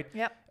thing, right?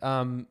 Yep.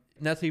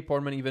 Natalie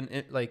Portman even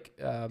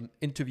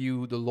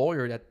interviewed the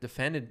lawyer that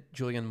defended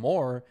Julianne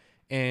Moore,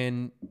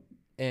 and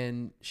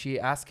she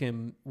asked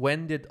him,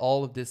 when did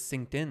all of this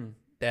sink in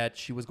that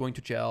she was going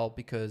to jail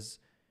because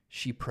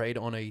she preyed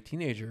on a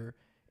teenager?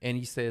 And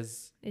he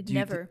says, It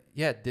never.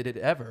 Did it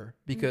ever?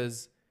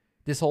 Because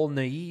this whole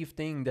naive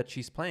thing that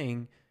she's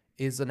playing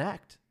is an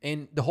act.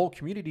 And the whole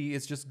community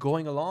is just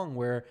going along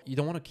where you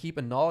don't want to keep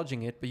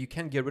acknowledging it, but you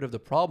can't get rid of the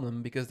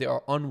problem because they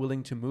are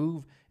unwilling to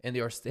move and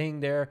they are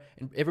staying there.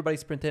 And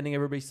everybody's pretending,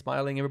 everybody's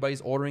smiling,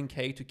 everybody's ordering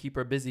cake to keep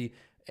her busy.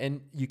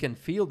 And you can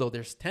feel, though,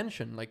 there's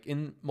tension. Like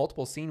in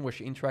multiple scenes where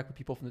she interacts with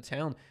people from the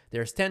town,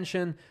 there's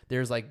tension.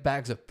 There's like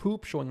bags of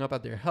poop showing up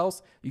at their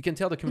house. You can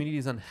tell the community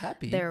is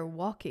unhappy. They're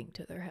walking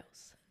to their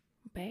house.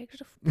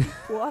 Bags of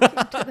poop walking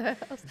to their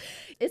house.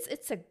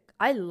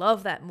 I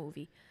love that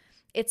movie.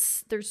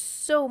 There's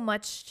so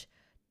much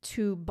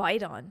to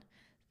bite on.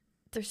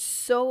 There's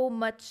so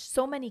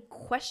many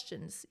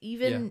questions.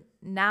 Even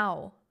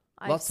now,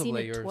 Lots I've of seen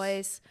layers. it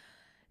twice.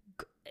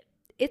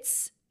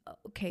 It's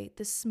okay.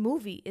 This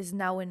movie is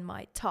now in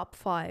my top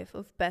 5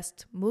 of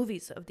best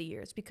movies of the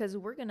years because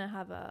we're gonna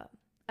have a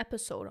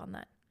episode on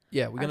that.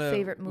 Yeah, we're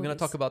favorite gonna movies.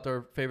 talk about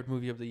our favorite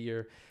movie of the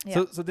year.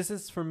 Yeah. So this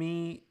is for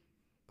me.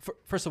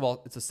 First of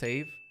all, it's a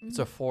save. It's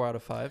a 4 out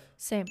of 5.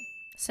 Same.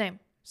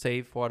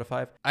 Save 4 out of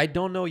 5. I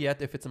don't know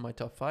yet if it's in my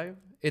top 5.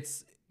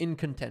 It's in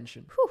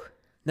contention. Whew.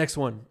 Next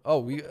one. Oh,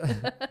 we.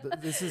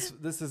 this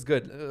is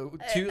good.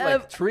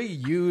 Three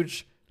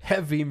huge,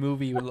 heavy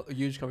movie,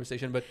 huge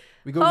conversation. But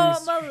we go.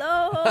 Home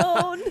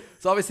Alone.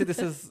 So obviously this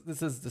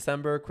is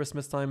December.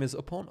 Christmas time is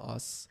upon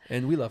us,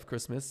 and we love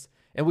Christmas.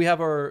 And we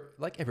have our,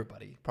 like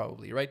everybody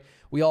probably, right?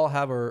 We all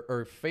have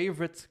our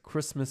favorite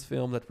Christmas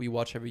film that we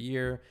watch every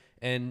year.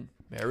 And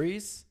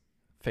Mary's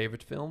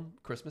favorite film,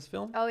 Christmas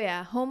film. Oh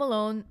yeah, Home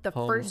Alone, the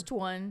Home- first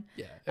one,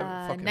 Yeah, fuck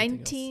everything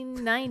else.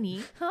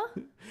 1990. Huh?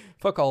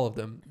 Fuck all of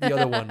them. The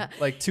other one,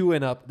 like 2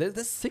 and up.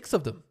 There's 6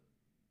 of them.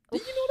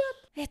 Did you know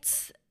that?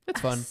 It's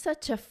Fun.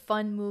 such a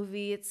fun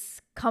movie.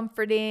 It's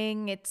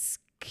comforting. It's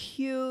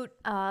cute.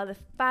 The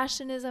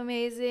fashion is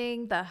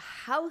amazing. The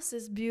house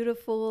is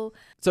beautiful.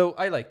 So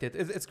I liked it.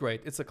 It's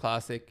great. It's a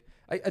classic.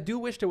 I do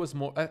wish there was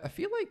more. I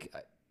feel like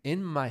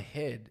in my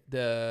head,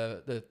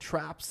 the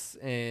traps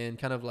and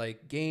kind of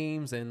like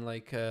games and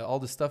like all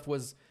the stuff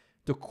was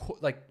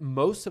like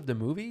most of the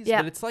movies,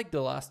 Yeah. but it's like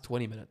the last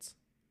 20 minutes.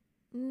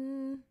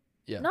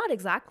 Yeah. Not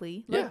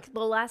exactly. Yeah. Like the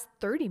last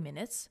 30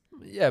 minutes.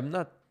 Yeah,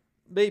 not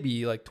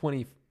maybe like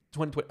 20,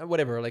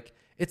 whatever. Like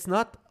it's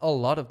not a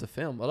lot of the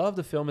film. A lot of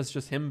the film is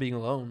just him being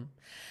alone.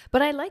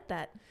 But I like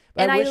that.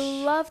 I And I wish-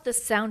 love the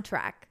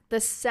soundtrack. The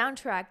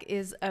soundtrack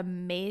is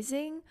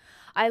amazing.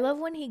 I love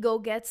when he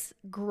gets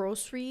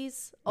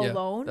groceries Yeah,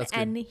 alone that's good.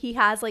 and he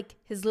has like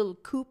his little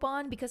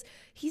coupon because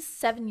he's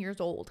 7 years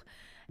old.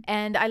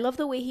 And I love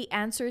the way he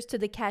answers to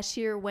the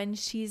cashier when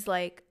she's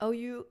like, "Oh,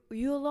 you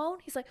alone?"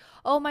 He's like,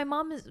 "Oh, my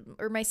mom is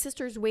or my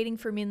sister is waiting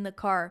for me in the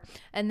car."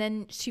 And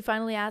then she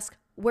finally asks,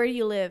 "Where do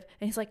you live?"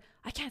 And he's like,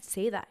 "I can't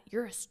say that.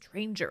 You're a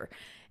stranger."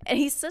 And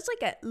he's such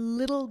like a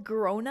little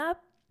grown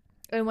up.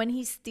 And when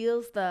he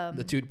steals the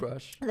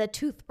toothbrush.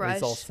 toothbrush,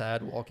 He's all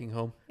sad walking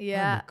home.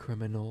 Yeah. I'm a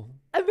criminal.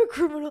 I'm a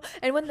criminal.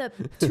 And when the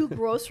 2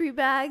 grocery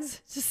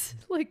bags just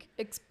like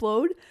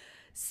explode,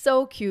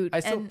 so cute. I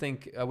still And,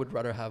 think I would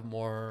rather have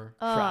more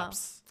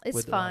traps. It's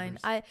with the fine.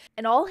 robbers.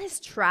 And all his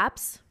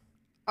traps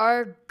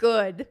are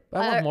good. I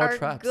want more are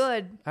traps.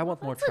 Good. I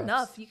want more That's traps.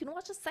 enough. You can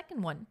watch a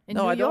second one in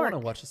No, New I don't York.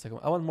 want to watch the second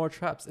one. I want more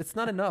traps. It's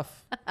not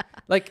enough.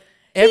 Like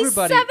He's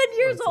everybody. 7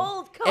 years listen,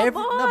 old. Come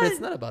on. No, but it's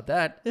not about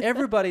that.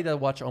 Everybody that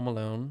watch Home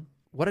Alone,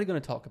 what are they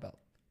going to talk about?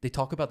 They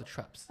talk about the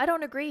traps. I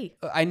don't agree.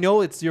 I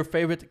know it's your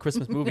favorite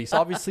Christmas movie, so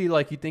obviously,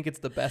 like you think it's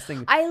the best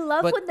thing. I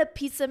love But- when the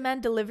pizza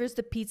man delivers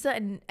the pizza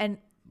and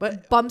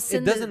But bumps it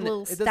in the doesn't.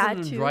 little It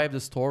doesn't statue. drive the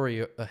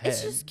story ahead.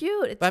 It's just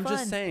cute. It's But I'm fun.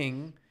 just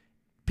saying,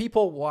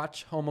 people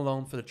watch Home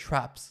Alone for the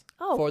traps.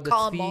 Oh, for the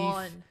come thief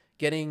on.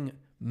 getting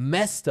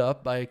messed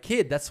up by a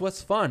kid. That's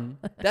what's fun.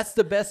 That's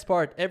the best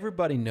part.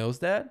 Everybody knows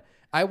that.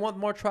 I want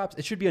more traps.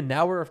 It should be an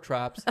hour of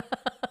traps,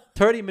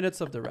 30 minutes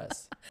of the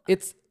rest.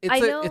 It's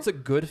a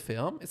good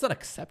film. It's not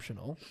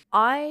exceptional.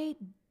 I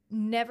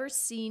never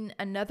seen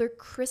another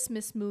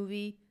Christmas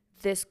movie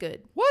this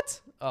good.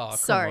 What? Oh, come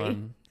Sorry.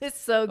 on. It's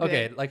so good.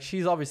 Okay, like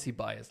she's obviously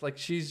biased. Like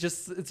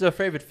it's her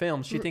favorite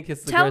film. She thinks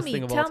it's the greatest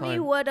thing of all Tell time. me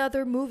what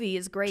other movie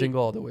is great.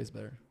 Jingle All the Way is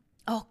better.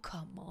 Oh,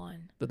 come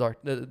on. The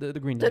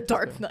Green Knight. The is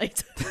Dark better.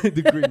 Knight.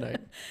 The Green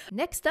Knight.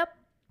 Next up,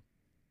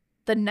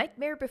 The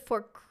Nightmare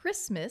Before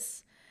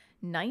Christmas,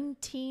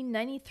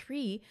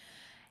 1993.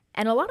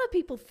 And a lot of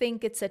people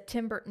think it's a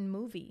Tim Burton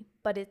movie,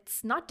 but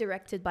it's not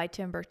directed by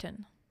Tim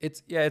Burton.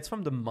 It's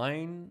from the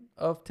mind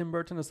of Tim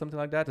Burton or something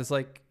like that. It's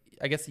like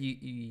I guess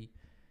he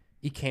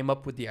came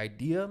up with the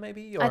idea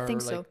maybe, or I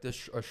think like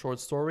so. a short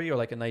story or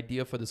like an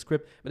idea for the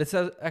script. But it's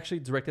actually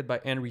directed by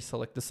Henry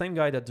Selick, the same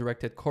guy that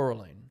directed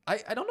Coraline.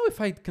 I don't know if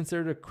I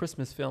consider it a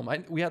Christmas film.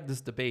 We had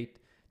this debate.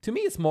 To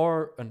me, it's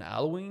more an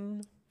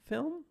Halloween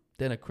film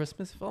than a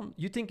Christmas film.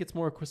 You think it's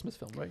more a Christmas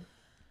film, right?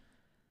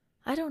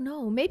 I don't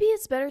know. Maybe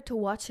it's better to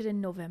watch it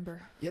in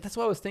November. Yeah, that's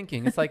what I was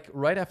thinking. It's like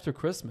right after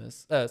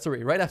Christmas.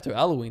 Right after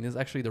Halloween is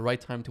actually the right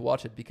time to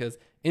watch it because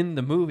in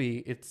the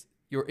movie,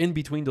 you're in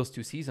between those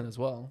 2 seasons as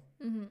well.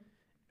 Mm-hmm.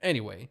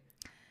 Anyway,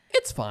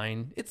 it's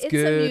fine. It's It's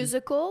good. a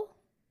musical.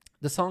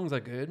 The songs are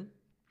good.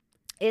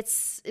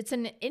 It's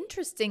an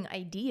interesting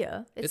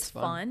idea. It's It's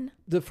fun. fun.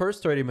 The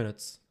first 30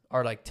 minutes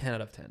are like 10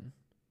 out of 10.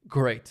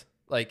 Great.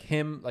 Like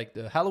him, like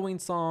the Halloween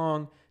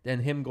song, then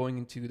him going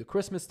into the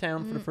Christmas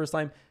town for the first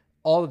time.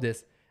 All of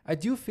this. I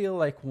do feel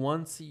like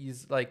once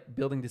he's like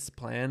building this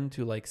plan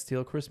to like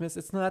steal Christmas,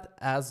 it's not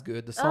as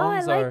good. The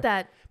songs I like are,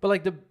 that. but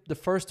like the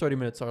first 30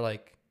 minutes are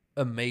like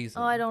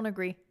amazing. Oh, I don't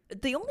agree.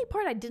 The only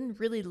part I didn't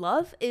really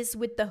love is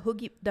with the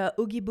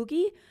Oogie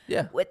Boogie.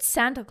 Yeah. With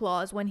Santa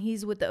Claus when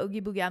he's with the Oogie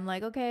Boogie. I'm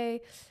like,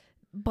 okay.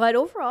 But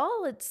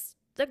overall, it's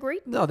a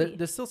great movie. No,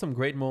 there's still some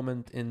great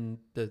moment in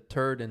the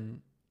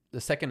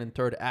second and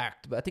third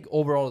act, but I think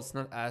overall it's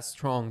not as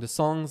strong. The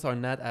songs are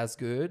not as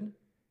good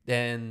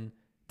than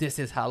This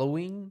Is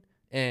Halloween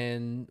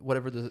and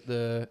whatever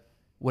the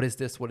What Is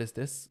This? What Is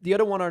This? The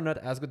other one are not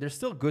as good. There's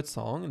still good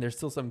song and there's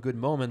still some good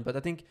moment, but I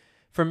think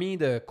for me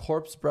the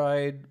Corpse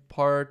Bride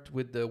part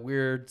with the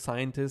weird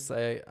scientist,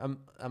 I'm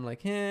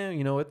like,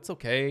 it's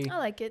okay. I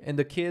like it. And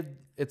the kid,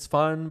 it's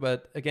fun,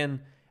 but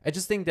again, I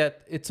just think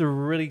that it's a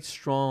really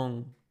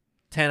strong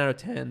 10 out of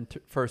 10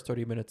 first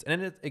 30 minutes.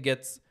 And then it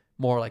gets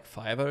more like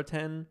 5 out of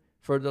 10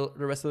 for the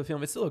rest of the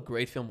film. It's still a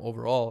great film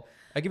overall.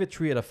 I give it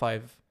 3 out of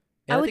 5.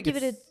 And I would think give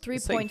it a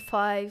it's safe.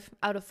 3.5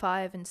 out of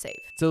 5 and safe.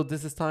 So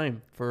this is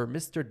time for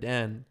Mr.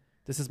 Dan.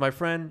 This is my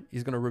friend.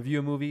 He's going to review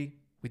a movie.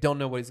 We don't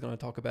know what he's going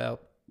to talk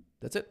about.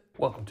 That's it.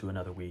 Welcome to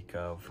another week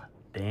of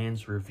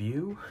Dan's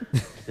Review.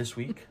 This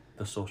week,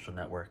 The Social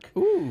Network.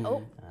 Ooh.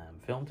 Oh.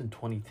 filmed in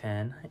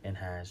 2010 and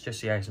has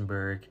Jesse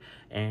Eisenberg,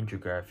 Andrew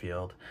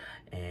Garfield,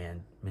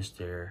 and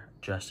Mr.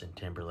 Justin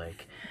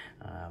Timberlake.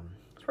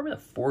 It's probably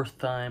the fourth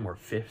time or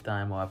fifth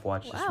time I've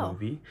watched this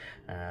movie.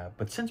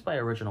 But since my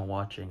original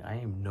watching, I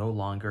am no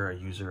longer a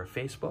user of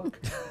Facebook,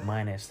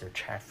 minus their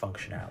chat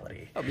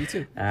functionality. Oh, me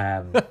too.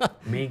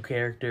 Main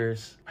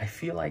characters, I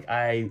feel like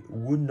I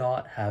would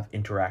not have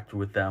interacted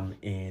with them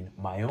in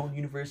my own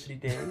university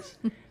days.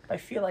 I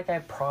feel like I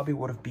probably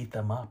would have beat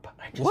them up.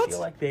 I just feel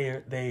like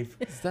they've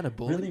Is that a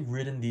bully? really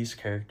written these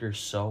characters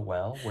so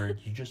well, where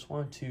you just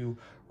want to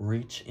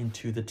reach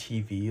into the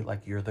TV like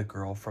you're the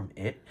girl from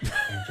It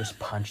and just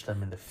punch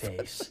them in the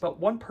face. But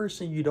one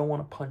person you don't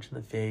want to punch in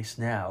the face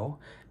now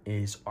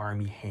is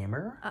Armie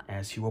Hammer,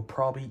 as he will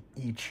probably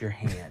eat your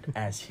hand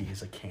as he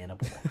is a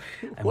cannibal.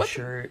 I'm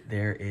sure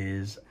there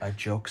is a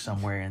joke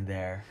somewhere in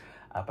there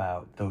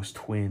about those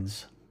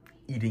twins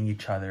eating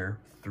each other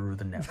through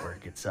the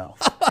network itself.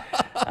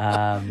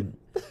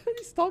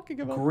 He's talking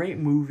about. Great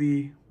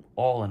movie.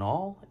 All in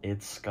all,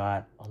 it's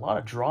got a lot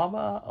of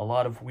drama, a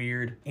lot of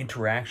weird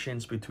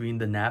interactions between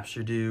the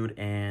Napster dude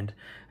and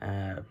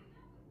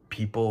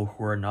people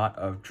who are not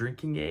of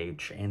drinking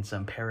age, and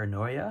some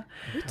paranoia.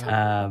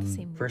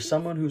 For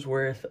someone who's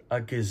worth a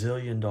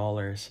gazillion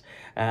dollars,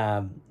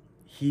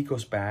 he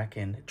goes back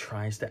and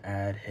tries to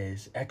add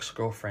his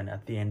ex-girlfriend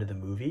at the end of the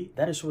movie.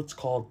 That is what's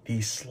called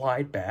the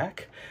slide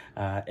back.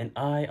 And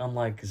I,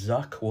 unlike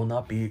Zuck, will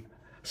not be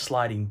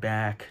sliding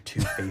back to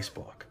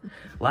Facebook.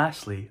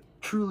 Lastly,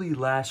 truly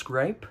last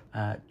gripe,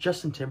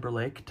 Justin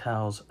Timberlake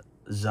tells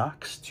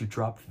Zucks to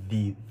drop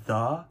the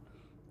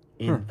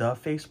in the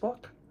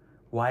Facebook.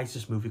 Why is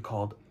this movie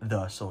called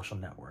The Social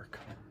Network?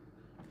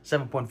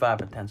 7.5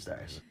 out of 10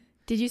 stars.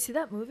 Did you see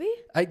that movie?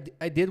 I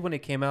did when it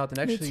came out, and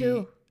actually, Me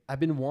too. I've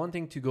been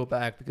wanting to go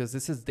back because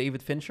this is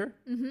David Fincher.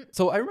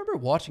 So I remember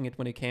watching it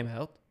when it came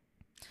out.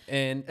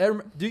 And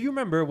do you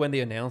remember when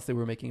they announced they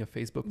were making a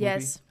Facebook movie?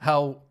 Yes.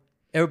 How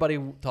everybody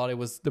thought it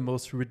was the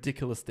most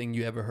ridiculous thing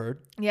you ever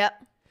heard. Yep.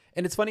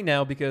 And it's funny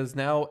now because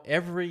now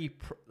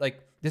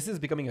this is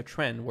becoming a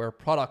trend where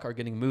product are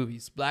getting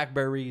movies.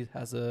 BlackBerry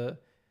has a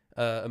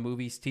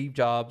movie. Steve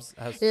Jobs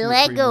has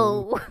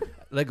Lego.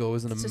 Lego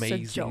is an It's just a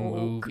amazing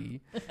joke.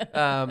 movie.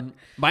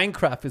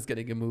 Minecraft is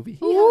getting a movie.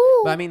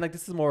 Ooh. But I mean, like,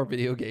 this is more a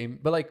video game.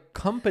 But like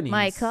companies,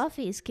 My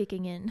coffee is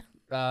kicking in.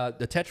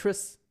 the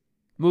Tetris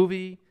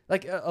movie,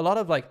 like a lot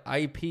of like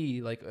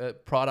IP, like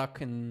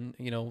product and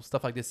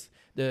stuff like this.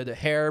 The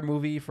hair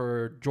movie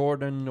for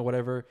Jordan or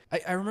whatever.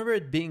 I remember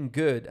it being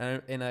good,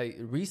 and I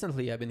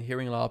recently I've been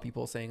hearing a lot of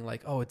people saying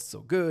like, oh, it's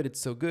so good,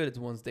 it's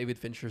one's David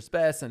Fincher's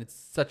best, and it's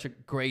such a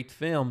great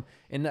film.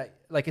 And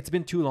it's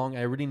been too long.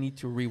 I really need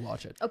to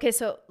rewatch it. Okay,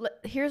 so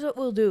here's what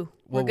we'll do.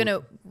 We're going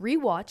to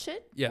rewatch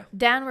it. Yeah.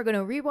 Dan, we're going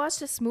to rewatch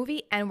this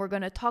movie, and we're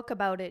going to talk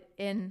about it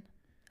in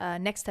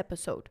next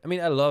episode. I mean,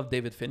 I love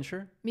David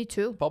Fincher. Me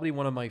too. Probably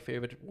one of my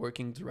favorite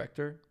working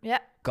director. Yeah.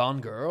 Gone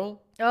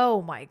Girl.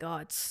 Oh my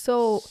God.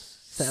 So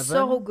 7.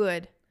 So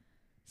good.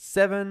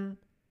 7.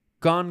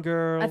 Gone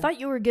Girl. I thought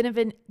you were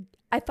giving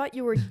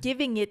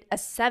it a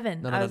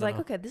 7. I was like,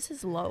 okay, this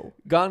is low.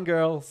 Gone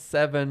Girl,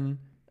 7.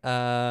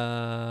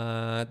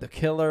 The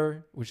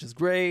Killer, which is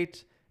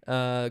great.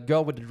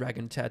 Girl with the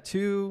Dragon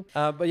Tattoo.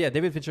 But yeah,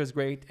 David Fincher is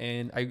great,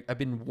 and I've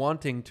been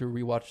wanting to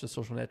rewatch The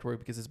Social Network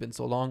because it's been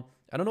so long.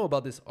 I don't know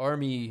about this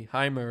Armie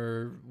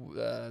Hammer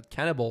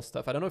cannibal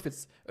stuff. I don't know if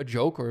it's a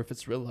joke or if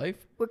it's real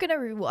life. We're gonna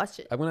rewatch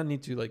it. I'm gonna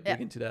need to dig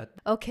into that.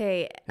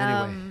 Okay.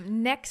 Anyway.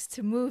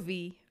 Next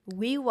movie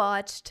we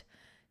watched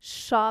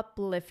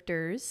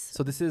Shoplifters.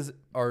 So this is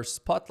our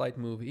spotlight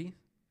movie.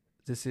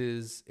 This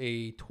is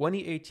a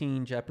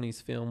 2018 Japanese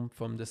film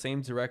from the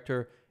same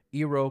director,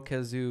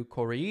 Hirokazu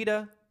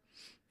Kore-eda.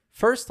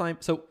 First time.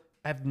 So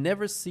I've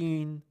never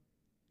seen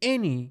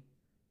any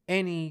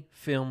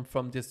film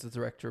from this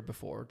director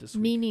before this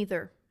week. Me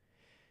neither.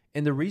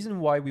 And the reason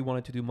why we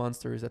wanted to do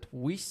Monster is that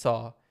we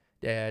saw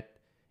that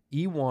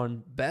he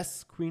won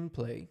Best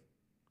Screenplay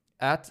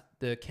at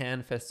the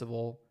Cannes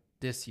Festival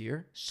this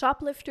year.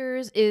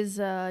 Shoplifters is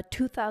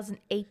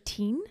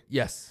 2018.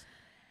 Yes.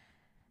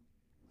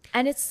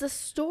 And it's the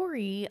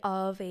story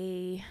of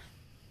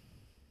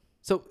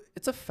So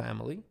it's a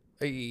family,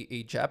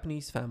 a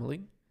Japanese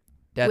family.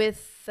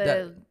 With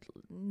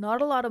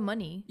not a lot of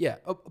money. Yeah,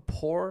 a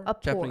poor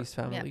Japanese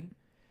family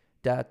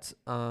that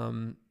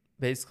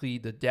basically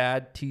the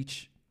dad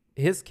teach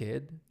his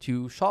kid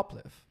to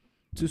shoplift,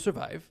 to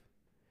survive.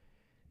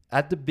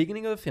 At the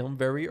beginning of the film,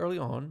 very early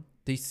on,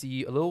 they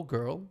see a little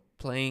girl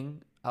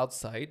playing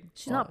outside.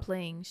 She's not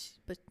playing,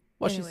 but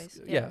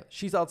anyways.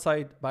 She's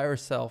outside by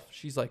herself.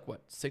 She's like,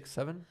 what, 6,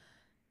 7?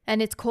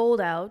 And it's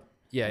cold out.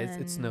 Yeah,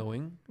 it's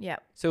snowing. Yeah.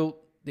 So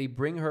they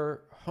bring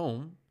her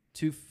home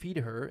to feed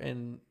her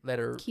and let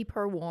her keep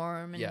her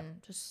warm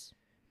and just.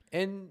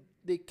 And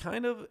they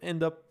kind of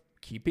end up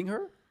keeping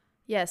her.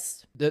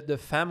 Yes. The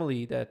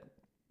family that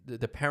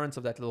the parents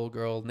of that little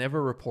girl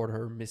never report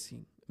her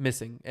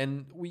missing,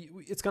 and we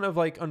it's kind of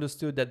like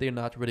understood that they're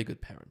not really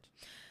good parents.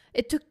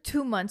 It took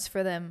 2 months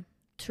for them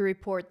to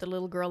report the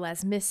little girl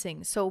as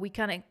missing, so we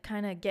kind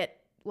of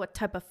get what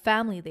type of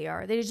family they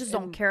are. They just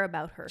don't And care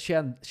about her. She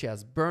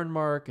has burn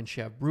mark and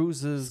she have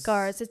bruises,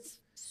 Scars. It's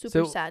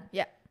super So- sad.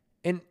 Yeah.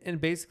 and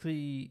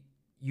basically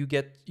you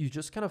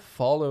just kind of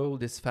follow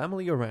this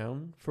family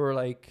around for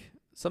like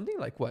something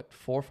like what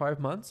 4 or 5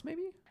 months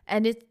maybe.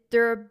 And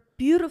there are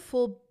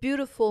beautiful,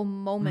 beautiful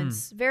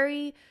moments.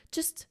 Very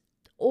just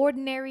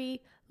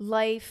ordinary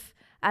life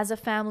as a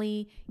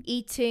family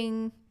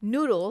eating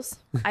noodles.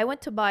 I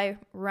went to buy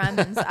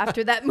ramens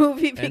after that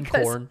movie because And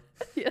corn.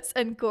 yes,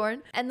 and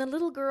corn. And the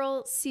little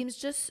girl seems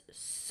just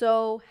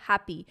so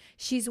happy.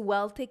 She's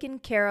well taken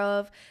care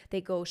of.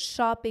 They go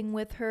shopping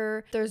with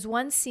her. There's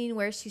one scene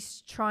where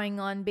she's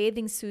trying on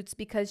bathing suits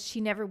because she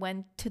never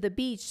went to the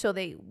beach, so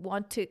they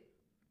want to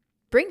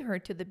bring her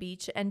to the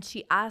beach, and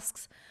she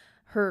asks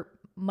her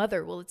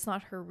mother, well, it's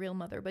not her real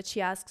mother, but she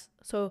asks,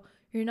 so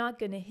you're not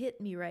going to hit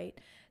me, right?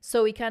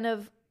 So we kind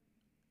of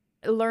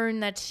learn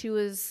that she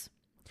was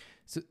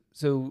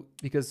So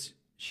because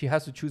she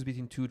has to choose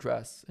between 2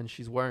 dresses and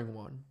she's wearing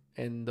one,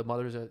 and the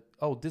mother's like,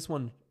 oh, this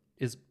one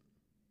is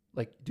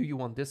like, do you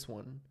want this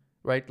one,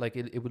 right? Like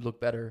it would look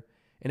better.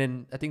 And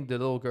then I think the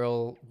little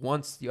girl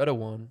wants the other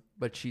one,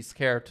 but she's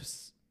scared to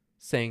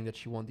saying that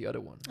she wants the other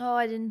one. oh,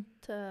 I didn't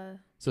So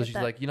get she's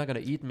that. like, you're not gonna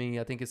eat me.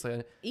 I think it's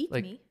like eat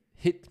like, me.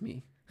 hit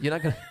me. You're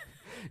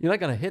not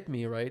gonna hit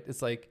me, right?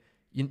 It's like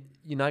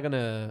you're not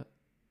gonna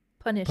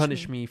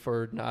punish me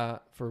for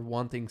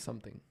wanting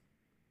something.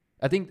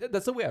 I think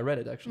that's the way I read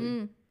it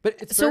actually. But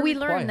it's So we very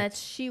learned quiet. that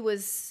she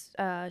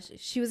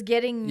was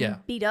getting Yeah.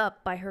 beat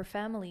up by her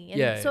family, and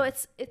Yeah, so yeah.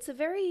 it's a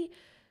very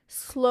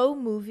slow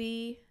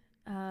movie,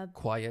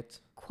 quiet.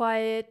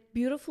 quiet,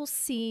 beautiful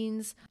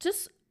scenes,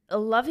 just a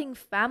loving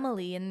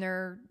family in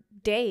their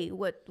day.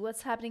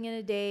 What's happening in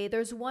a day?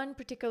 There's one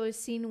particular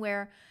scene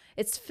where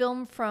it's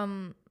filmed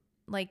from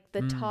like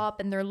the top,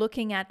 and they're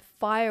looking at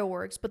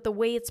fireworks, but the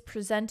way it's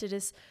presented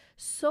is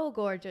so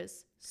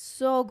gorgeous,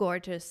 so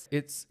gorgeous.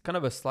 It's kind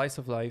of a slice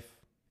of life,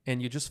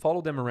 and you just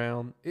follow them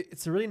around.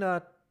 It's really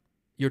not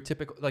your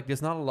typical, like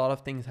there's not a lot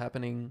of things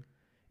happening.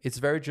 It's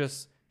very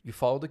just, you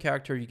follow the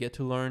character, you get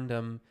to learn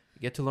them,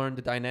 you get to learn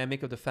the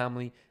dynamic of the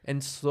family,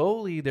 and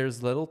slowly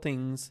there's little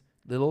things,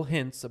 little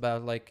hints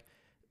about like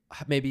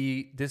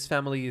maybe this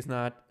family is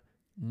not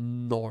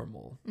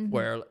normal.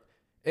 Where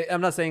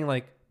I'm not saying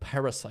like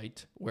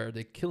Parasite where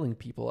they're killing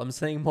people. I'm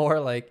saying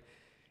more like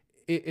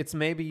it's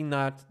maybe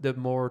not the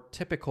more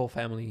typical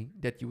family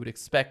that you would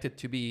expect it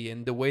to be,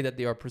 and the way that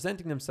they are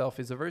presenting themselves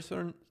is a very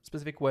certain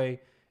specific way,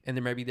 and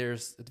then maybe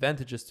there's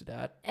advantages to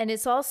that. And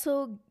it's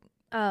also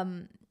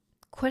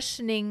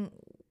questioning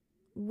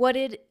what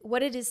it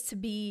is to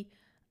be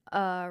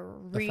a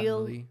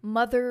real family.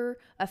 mother,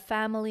 a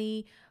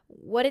family,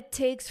 what it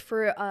takes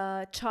for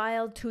a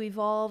child to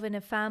evolve in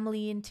a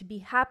family and to be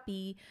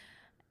happy.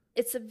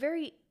 It's a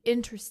very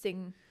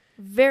interesting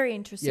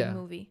Yeah.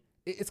 movie.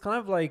 It's kind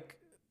of like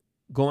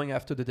going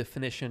after the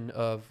definition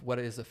of what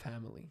is a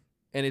family,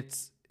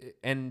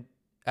 and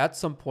at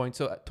some point,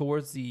 so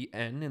towards the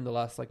end, in the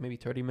last like maybe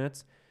 30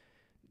 minutes,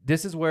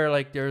 this is where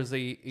like there's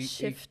a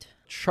Shift.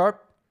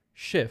 sharp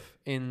shift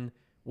in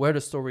where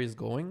the story is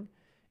going,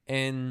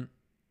 and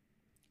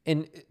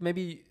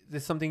maybe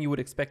there's something you would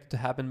expect to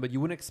happen, but you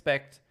wouldn't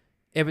expect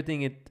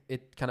everything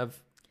it kind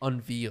of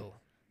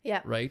unveil.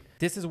 Yeah. Right?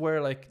 This is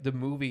where like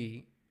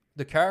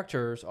the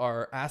characters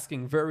are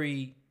asking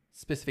very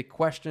specific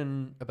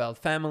question about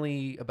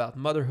family, about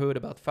motherhood,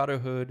 about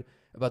fatherhood,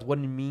 about what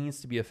it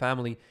means to be a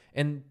family.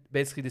 And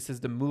basically this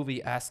is the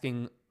movie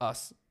asking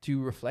us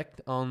to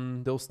reflect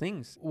on those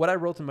things. What I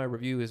wrote in my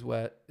review is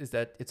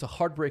that it's a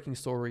heartbreaking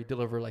story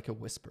delivered like a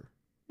whisper.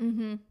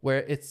 Where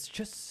it's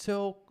just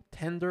so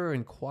tender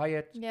and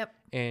quiet. Yep.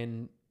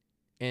 And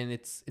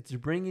it's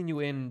bringing you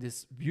in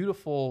this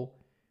beautiful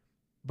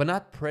but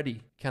not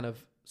pretty kind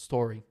of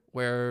story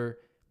where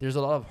there's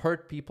a lot of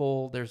hurt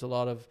people, there's a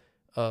lot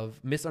of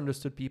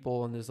misunderstood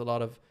people, and there's a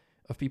lot of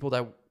people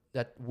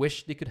that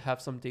wish they could have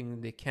something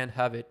and they can't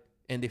have it,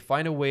 and they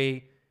find a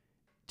way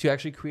to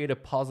actually create a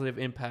positive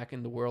impact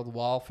in the world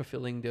while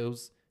fulfilling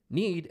those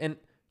needs. And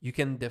you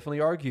can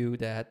definitely argue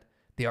that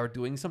they are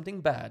doing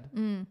something bad,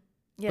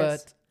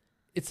 Yes. but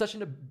it's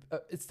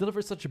it's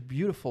delivered such a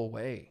beautiful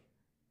way.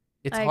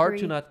 It's I hard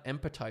agree. to not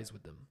empathize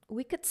with them.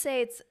 We could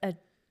say it's a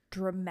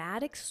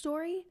dramatic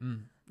story,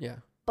 Yeah,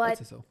 but I'd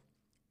say so.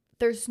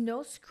 there's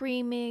no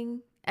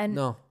screaming, and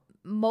No.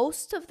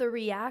 most of the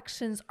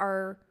reactions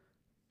are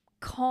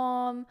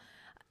calm.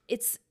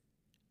 It's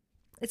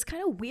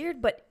kind of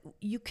weird, but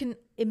you can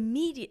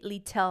immediately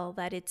tell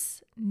that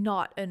it's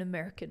not an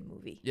American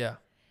movie. Yeah.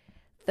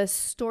 The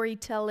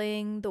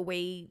storytelling, the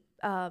way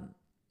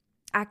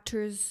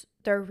actors,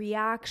 their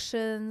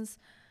reactions.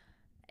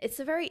 It's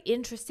a very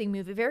interesting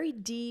movie, very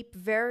deep,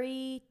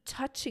 very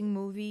touching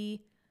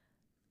movie.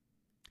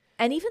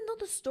 And even though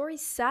the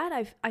story's sad,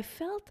 I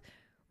felt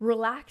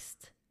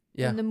relaxed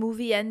when the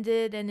movie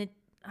ended, and it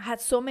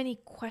had so many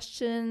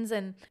questions.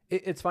 And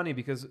It's funny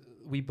because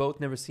we both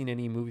never seen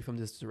any movie from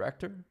this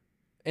director,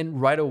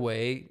 and right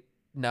away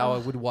now I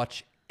would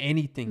watch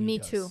anything. Me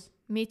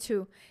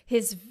too.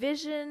 His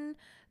vision,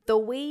 the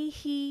way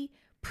he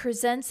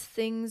presents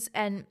things,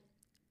 and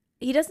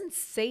he doesn't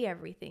say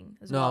everything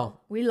as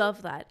well. We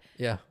love that.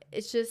 Yeah.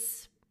 It's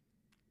just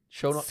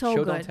Show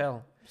good. don't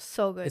tell.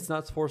 So good. It's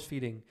not force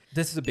feeding.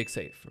 This is a big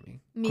save for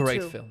me. Me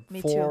Great too. film.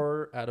 Me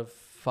 4 out of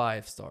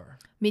 5 star.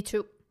 Me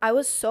too. I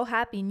was so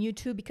happy, and you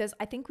too, because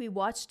I think we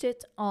watched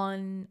it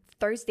on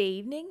Thursday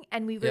evening,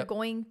 and we were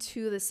going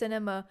to the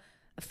cinema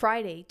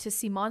Friday to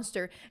see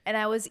Monster, and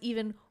I was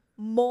even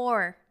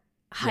more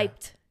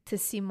hyped to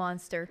see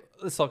Monster.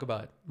 Let's talk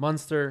about it.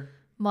 Monster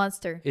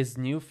is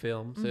new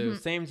film. So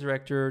same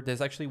director.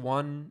 There's actually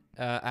one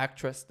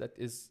actress that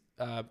is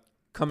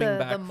coming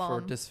back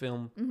for this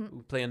film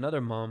who play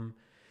another mom.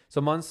 So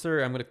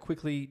Monster, I'm going to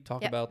quickly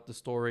talk about the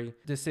story.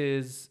 This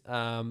is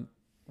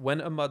when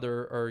a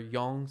mother or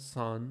young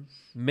son,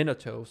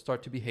 Minato,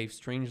 start to behave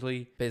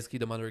strangely. Basically,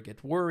 the mother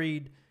get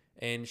worried,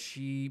 and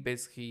she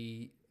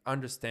basically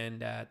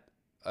understand that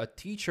a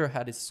teacher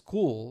at his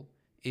school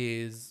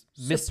is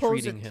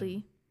mistreating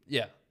him.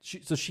 Yeah.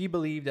 So she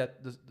believed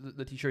that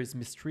the teacher is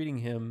mistreating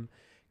him,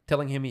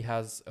 telling him he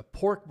has a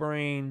pork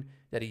brain,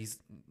 that he's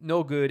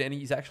no good, and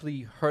he's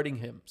actually hurting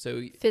him.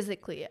 So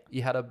physically, he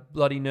had a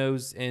bloody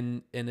nose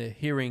and a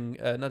hearing,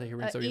 not a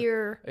hearing,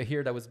 ear. A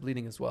ear that was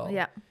bleeding as well.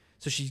 Yeah.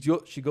 So she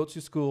goes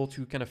to school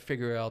to kind of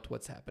figure out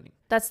what's happening.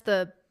 That's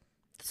the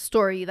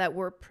story that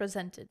we're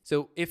presented.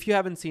 So if you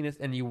haven't seen it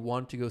and you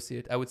want to go see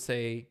it, I would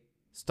say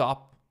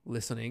stop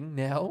listening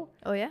now.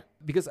 Oh yeah?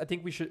 Because I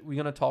think we're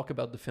going to talk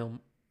about the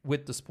film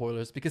with the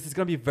spoilers, because it's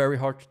going to be very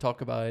hard to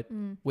talk about it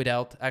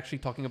without actually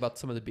talking about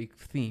some of the big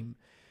theme.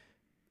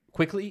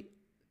 Quickly,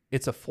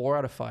 it's a 4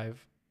 out of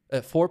 5.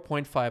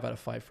 4.5 out of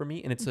 5 for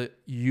me, and it's a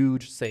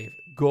huge save.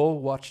 Go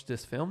watch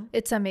this film.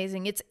 It's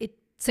amazing. It's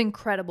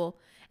incredible,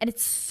 and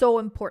it's so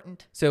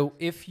important. So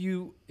if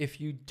you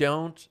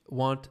don't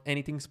want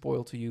anything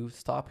spoiled to you,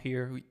 stop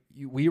here.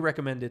 We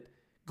recommend it.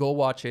 Go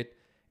watch it,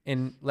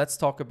 and let's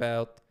talk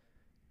about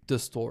the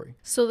story.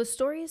 So the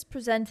story is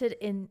presented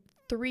in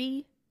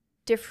 3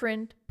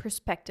 different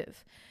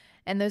perspectives.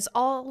 And there's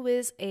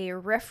always a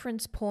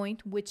reference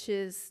point, which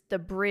is the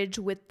bridge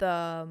with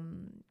the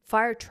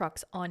fire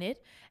trucks on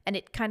it. And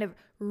it kind of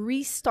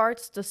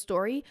restarts the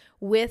story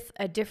with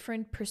a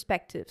different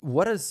perspective.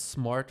 What a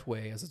smart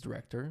way as a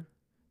director,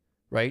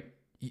 right?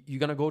 You're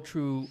going to go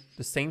through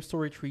the same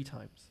story 3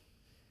 times.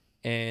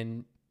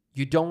 And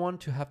you don't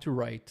want to have to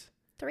write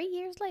 3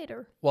 years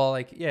later. Well,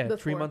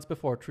 3 months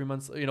before, 3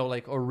 months, or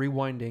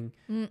rewinding.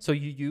 So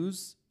you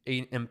use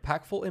an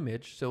impactful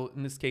image. So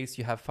in this case,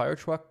 you have fire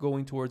truck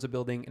going towards a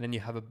building, and then you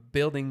have a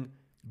building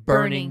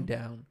burning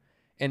down.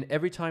 And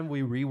every time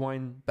we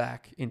rewind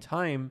back in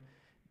time,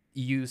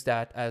 you use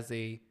that as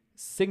a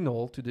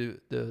signal to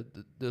the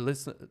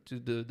listen to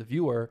the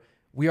viewer.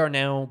 We are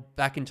now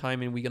back in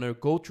time, and we're gonna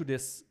go through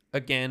this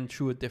again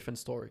through a different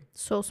story.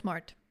 So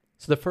smart.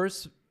 So the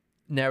first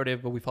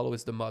narrative that we follow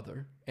is the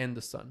mother and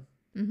the son,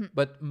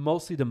 but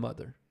mostly the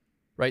mother,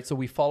 right? So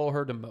we follow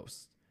her the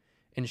most.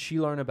 And she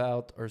learned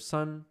about her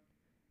son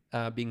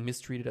being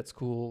mistreated at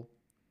school,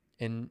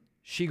 and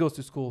she goes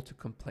to school to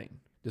complain.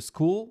 The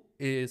school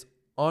is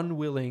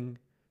unwilling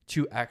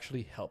to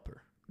actually help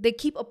her. They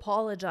keep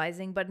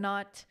apologizing, but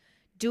not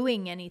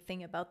doing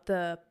anything about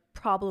the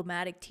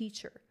problematic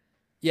teacher.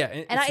 Yeah,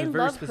 and I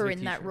love her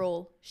in that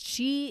role.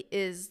 She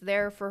is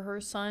there for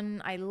her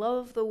son. I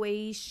love the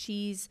way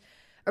she's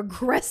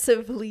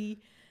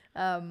aggressively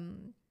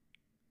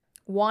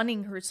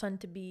wanting her son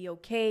to be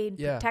okay and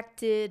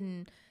protected,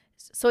 and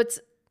so it's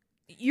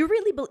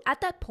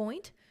at that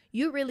point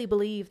you really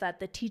believe that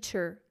the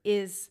teacher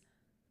is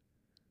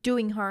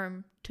doing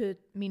harm to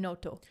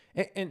Minato.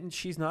 And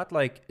she's not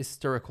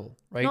hysterical,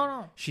 right?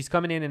 No. She's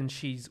coming in and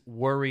she's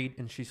worried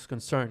and she's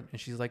concerned,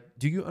 and she's like,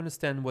 do you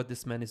understand what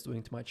this man is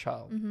doing to my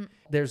child?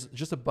 There's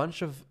just a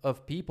bunch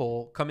of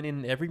people coming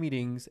in every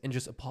meetings and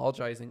just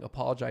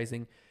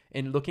apologizing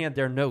and looking at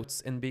their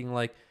notes and being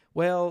like,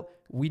 well,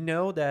 we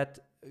know that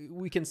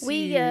we can see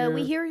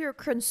we hear your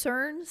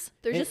concerns.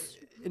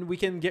 And we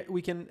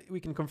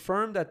can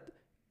confirm that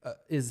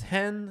his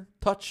hand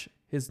touched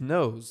his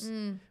nose,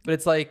 but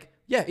it's like,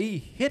 yeah, he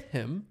hit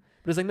him,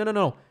 but it's like,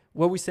 no.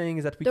 What we're saying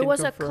is that there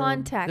was a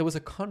contact. There was a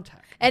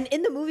contact, and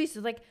in the movies,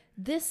 it's like,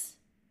 this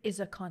is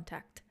a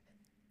contact.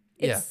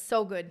 It's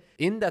so good.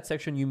 In that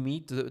section, you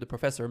meet the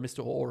professor,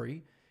 Mr.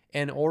 Ori,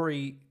 and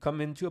Ori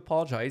come in to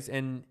apologize,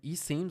 and he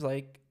seems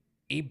like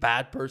a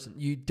bad person.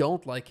 You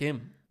don't like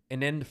him.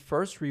 And then the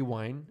first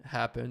rewind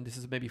happened. This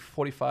is maybe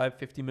 45,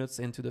 50 minutes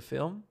into the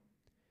film.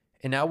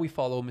 And now we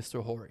follow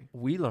Mr. Hori.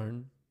 We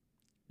learn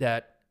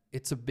that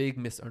it's a big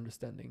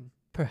misunderstanding.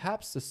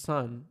 Perhaps the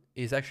son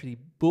is actually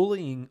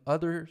bullying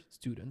other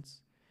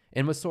students,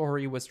 and Mr.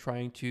 Hori was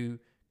trying to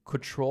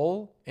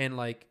control and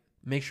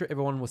make sure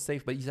everyone was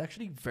safe, but he's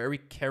actually very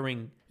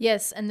caring.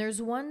 Yes, and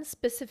there's one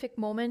specific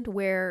moment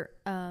where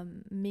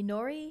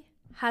Minori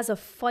has a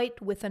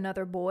fight with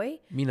another boy.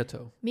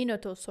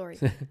 Minato, sorry.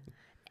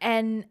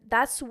 And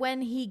that's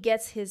when he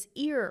gets his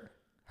ear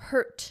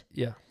hurt.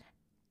 Yeah.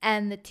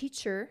 And the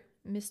teacher,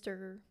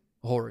 Mr.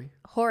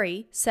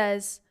 Hori,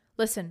 says,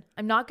 listen,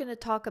 I'm not going to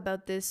talk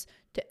about this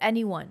to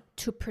anyone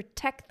to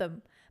protect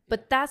them.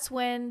 But that's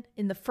when,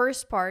 in the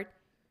first part,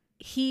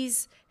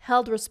 he's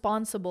held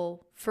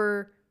responsible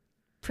for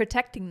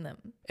protecting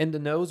them. And the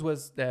nose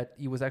was that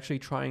he was actually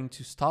trying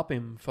to stop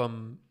him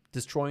from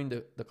destroying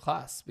the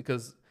class,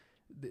 because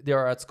they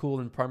are at school,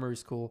 in primary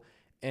school,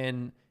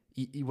 and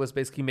he was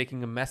basically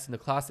making a mess in the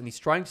class, and he's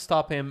trying to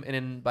stop him, and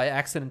then by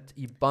accident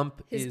he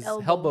bumped his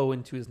elbow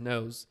into his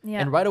nose. Yeah.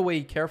 And right away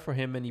he cares for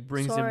him, and he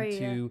brings Sorry,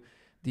 him to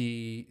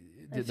the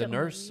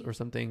nurse Infirmary. or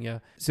something. Yeah.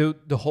 So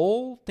the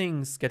whole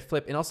things get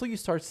flipped, and also you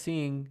start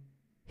seeing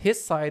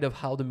his side of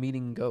how the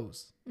meeting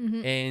goes.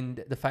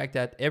 And the fact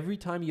that every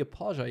time he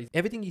apologized,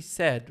 everything he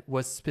said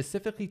was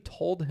specifically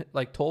told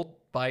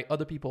by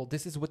other people.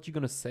 This is what you're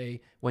going to say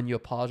when you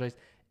apologize.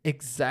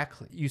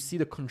 Exactly. You see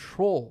the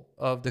control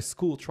of the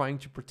school trying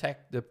to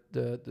protect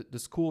the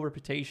school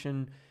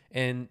reputation,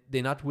 and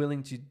they're not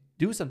willing to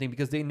do something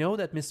because they know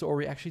that Mr.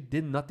 Ori actually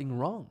did nothing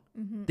wrong.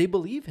 They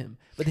believe him,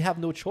 but they have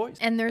no choice.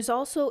 And there's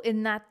also,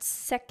 in that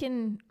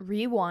second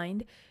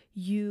rewind,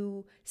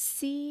 you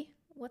see,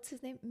 what's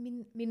his name?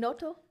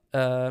 Minato?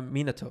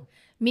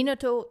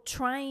 Minato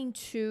trying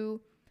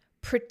to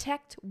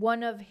protect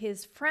one of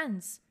his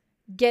friends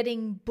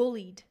getting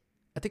bullied.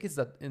 I think it's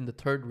that in the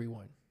third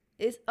rewind.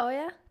 Oh,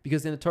 yeah?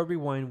 Because in the third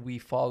rewind, we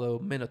follow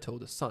Minato,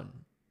 the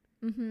son.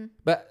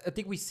 But I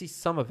think we see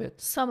some of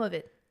it. Some of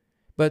it.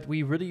 But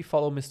we really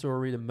follow Mr.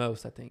 Ori the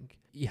most, I think.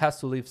 He has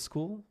to leave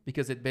school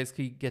because it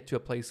basically get to a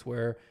place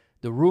where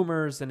the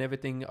rumors and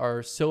everything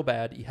are so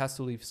bad. He has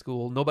to leave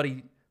school.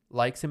 Nobody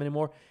likes him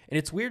anymore. And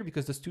it's weird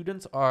because the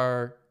students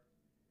are...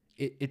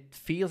 It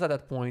feels at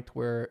that point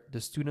where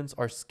the students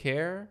are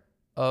scared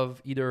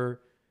of either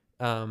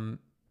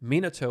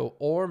Minato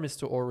or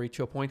Mr. Ori,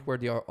 to a point where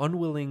they are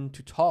unwilling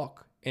to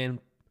talk and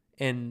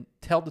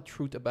tell the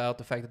truth about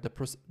the fact that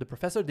the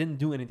professor didn't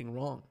do anything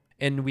wrong.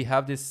 And we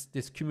have this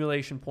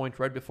accumulation point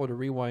right before the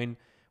rewind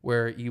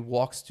where he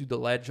walks to the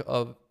ledge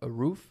of a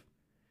roof,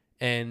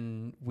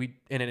 and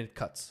then it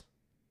cuts.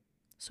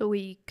 So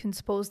we can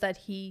suppose that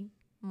he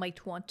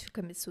might want to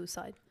commit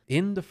suicide.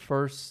 In the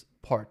first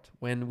part,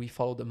 when we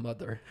follow the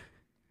mother,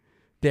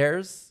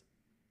 there's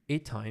a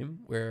time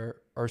where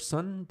our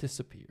son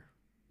disappears.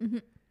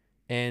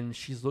 And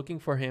she's looking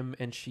for him,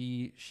 and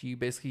she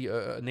basically,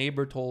 a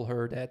neighbor told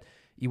her that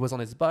he was on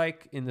his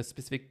bike in a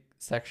specific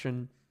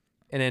section.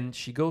 And then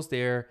she goes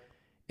there,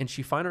 and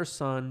she finds her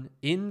son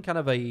in kind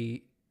of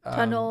a...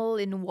 tunnel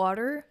in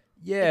water?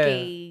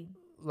 Yeah.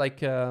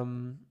 Like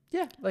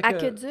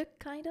aqueduct,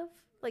 kind of?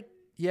 Like...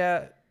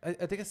 Yeah, I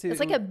think I see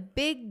It's like a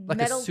big like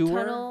metal a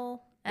sewer,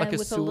 tunnel and like a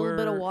with sewer, a little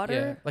bit of water.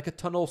 Yeah, like a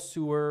tunnel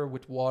sewer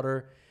with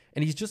water.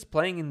 And he's just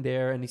playing in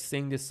there, and he's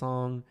singing this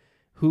song,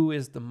 "Who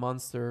is the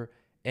monster?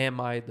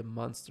 Am I the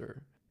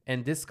monster?"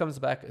 And this comes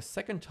back a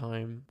second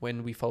time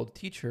when we follow the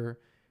teacher,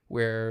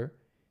 where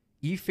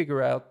he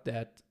figure out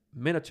that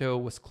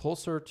Minato was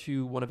closer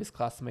to one of his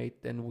classmates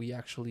than we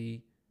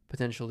actually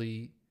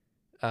potentially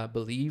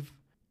believe.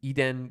 He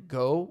then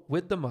go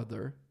with the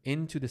mother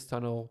into this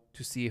tunnel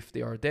to see if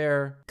they are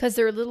there. Because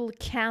their little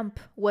camp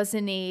was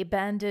in a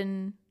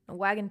abandoned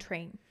wagon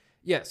train.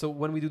 Yeah, so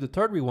when we do the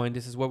third rewind,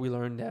 this is where we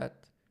learn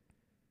that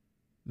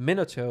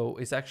Minato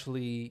is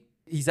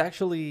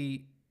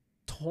actually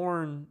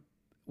torn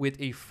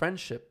with a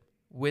friendship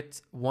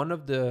with one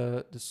of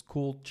the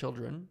school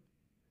children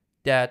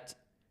that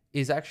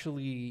is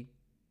actually...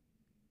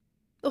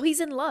 Oh,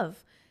 he's in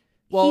love.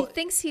 Well, he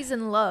thinks he's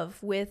in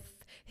love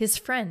with his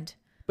friend.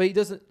 But he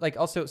doesn't, like,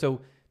 also,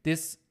 so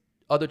this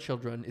other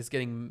children is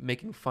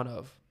making fun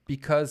of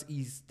because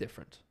he's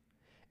different.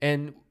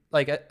 And,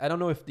 like, I don't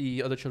know if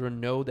the other children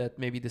know that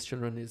maybe this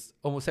children is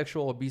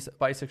homosexual or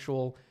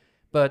bisexual,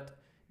 but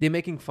they're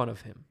making fun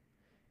of him.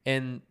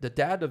 And the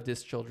dad of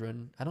this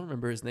children, I don't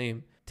remember his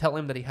name, tell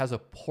him that he has a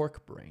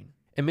pork brain.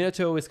 And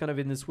Minato is kind of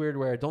in this weird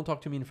where, don't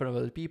talk to me in front of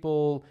other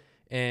people.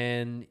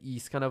 And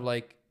he's kind of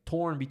like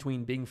torn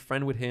between being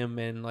friend with him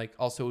and like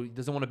also he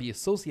doesn't want to be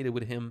associated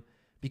with him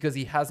because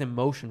he has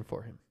emotion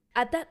for him.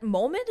 At that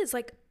moment, it's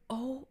like,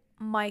 oh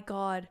my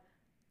God.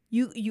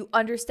 You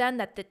understand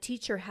that the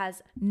teacher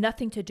has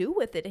nothing to do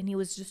with it and he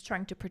was just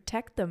trying to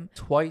protect them.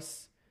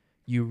 Twice,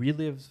 you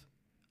relive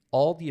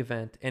all the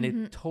event and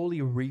it totally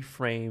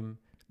reframe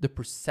the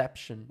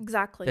perception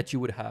Exactly. that you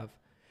would have.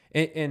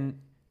 And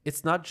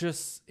it's not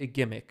just a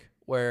gimmick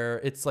where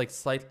it's like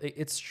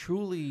it's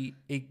truly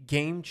a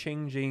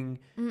game-changing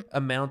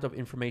amount of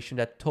information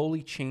that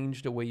totally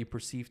changed the way you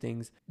perceive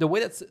things. The way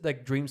that's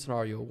like Dream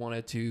Scenario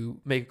wanted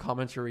to make a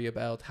commentary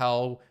about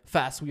how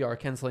fast we are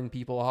canceling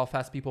people, how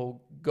fast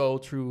people go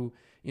through,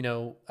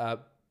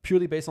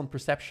 purely based on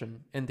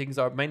perception and things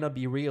might not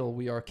be real.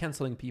 We are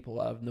canceling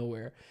people out of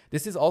nowhere.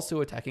 This is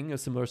also attacking a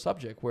similar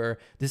subject where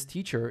this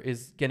teacher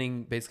is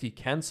getting basically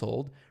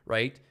canceled,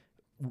 right?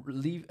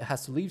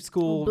 Has to leave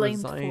school,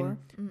 resign,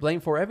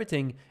 blamed for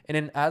everything. And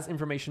then as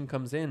information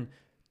comes in,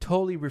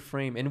 totally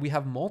reframe. And we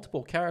have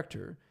multiple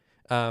characters.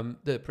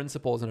 The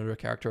principal is another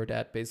character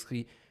that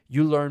basically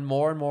you learn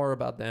more and more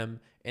about them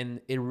and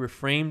it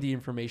reframe the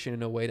information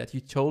in a way that you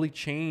totally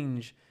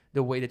change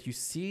the way that you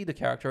see the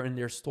character and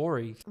their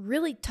story.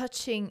 Really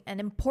touching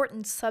an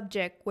important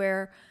subject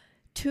where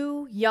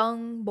two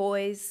young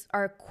boys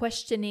are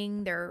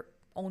questioning their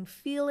own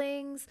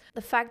feelings,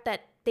 the fact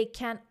that they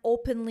can't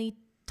openly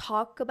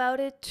talk about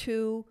it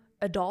to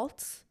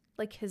adults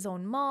like his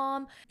own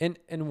mom. And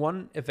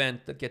one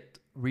event that get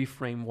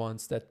reframed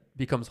once that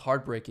becomes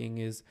heartbreaking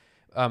is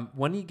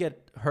when he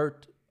get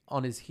hurt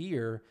on his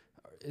ear,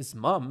 his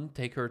mom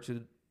take him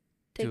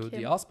to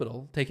the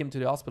hospital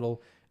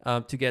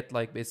to get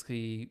like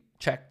basically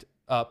checked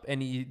up,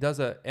 and he does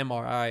a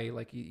MRI,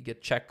 like you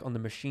get checked on the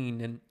machine,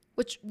 and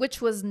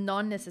which was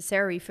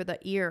non-necessary for the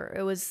ear.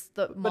 It was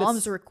the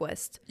mom's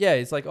request. Yeah,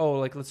 it's like, oh,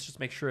 like let's just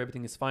make sure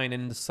everything is fine.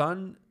 And the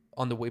son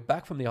on the way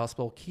back from the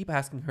hospital keep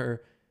asking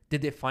her,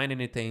 did they find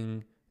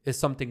anything? Is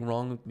something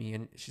wrong with me?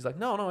 And she's like,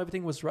 no,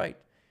 everything was right.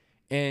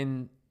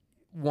 And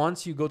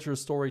once you go through the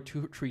story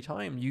 2-3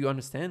 times, you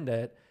understand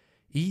that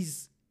he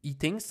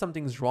thinks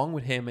something's wrong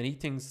with him, and he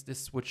thinks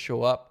this would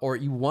show up, or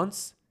he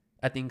wants,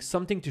 I think,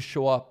 something to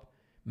show up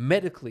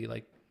medically,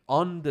 like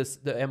on the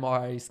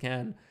MRI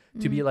scan,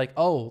 to be like,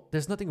 oh,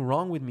 there's nothing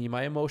wrong with me.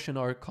 My emotions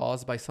are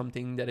caused by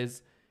something that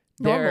is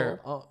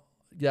there.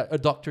 Yeah, a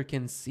doctor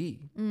can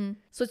see.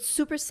 So it's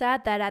super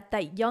sad that at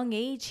that young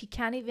age, he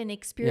can't even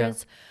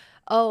experience,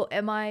 oh,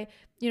 am I,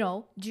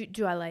 do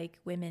I like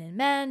women and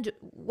men?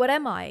 What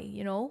am I,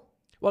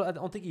 Well, I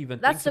don't think he even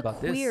That's thinks about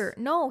queer.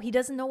 this. No, he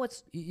doesn't know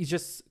what's... He's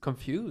just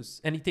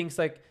confused. And he thinks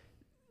like,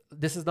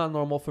 this is not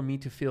normal for me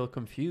to feel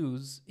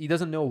confused. He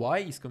doesn't know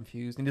why he's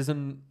confused. He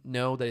doesn't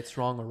know that it's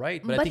wrong or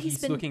right. But I think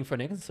he's looking for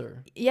an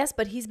answer. Yes,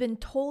 but he's been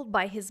told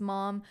by his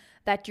mom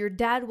that your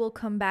dad will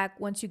come back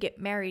once you get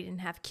married and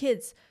have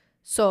kids.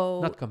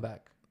 So... Not come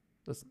back.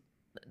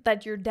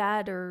 That your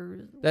dad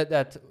or...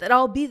 That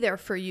I'll be there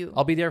for you.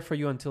 I'll be there for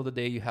you until the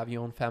day you have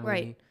your own family.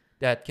 Right.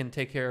 That can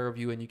take care of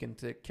you and you can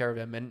take care of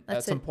them. And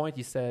at some point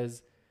he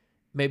says,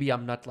 maybe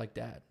I'm not like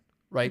dad.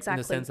 Right? Exactly. In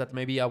the sense that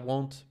maybe I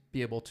won't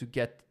be able to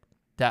get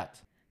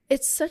that.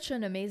 It's such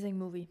an amazing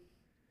movie.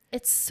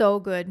 It's so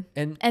good.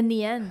 And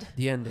the end.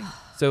 The ending.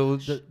 So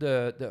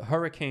the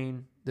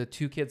hurricane, the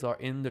two kids are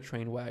in the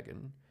train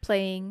wagon.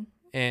 Playing.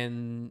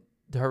 And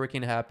the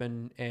hurricane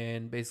happened,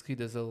 and basically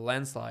there's a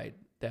landslide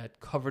that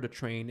covered the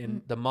train,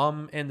 and the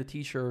mom and the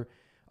teacher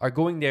are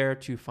going there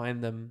to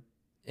find them.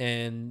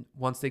 And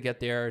once they get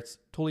there, it's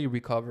totally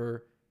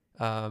recover.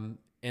 And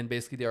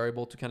basically they are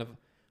able to kind of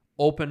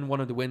open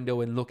one of the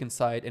window and look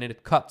inside, and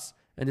it cuts.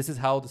 And this is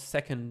how the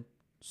second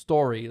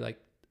story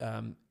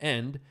end.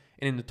 And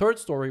in the third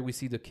story, we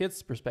see the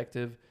kids'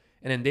 perspective,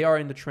 and then they are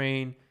in the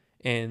train,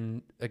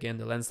 and again,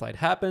 the landslide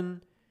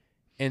happened.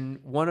 And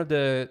one of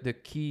the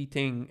key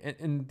thing,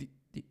 and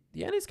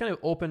the end is kind of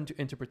open to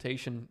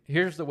interpretation.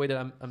 Here's the way that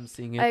I'm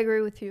seeing it. I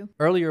agree with you.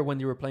 Earlier, when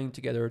they were playing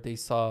together, they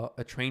saw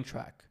a train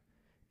track,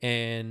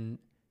 and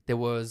there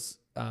was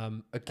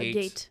a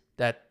gate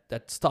that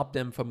stopped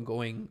them from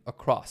going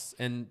across.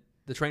 And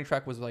the train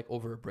track was like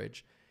over a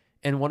bridge.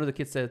 And one of the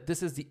kids said,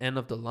 this is the end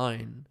of the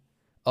line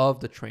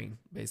of the train,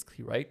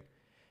 basically, right?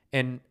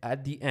 And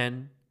at the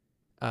end,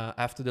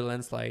 after the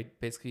landslide,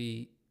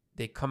 basically,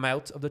 they come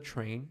out of the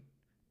train,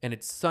 and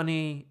it's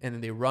sunny, and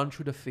then they run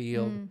through the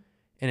field,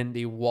 and then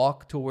they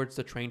walk towards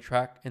the train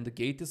track, and the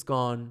gate is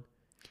gone,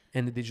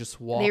 and they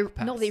just walk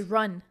past. No, they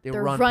run.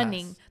 They're run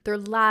running. past. They're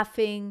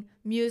laughing,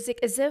 music,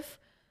 as if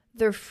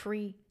they're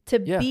free to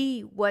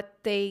be what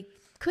they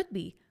could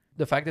be.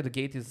 The fact that the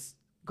gate is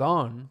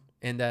gone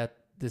and that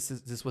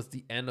this was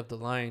the end of the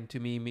line, to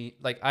me,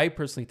 like, I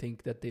personally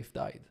think that they've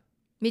died.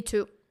 Me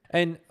too.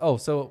 And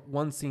so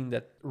one scene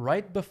that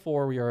right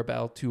before we are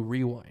about to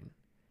rewind,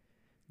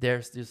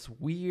 there's this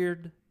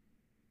weird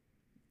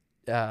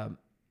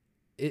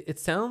it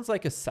sounds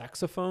like a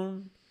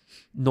saxophone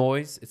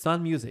noise. It's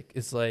not music.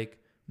 It's like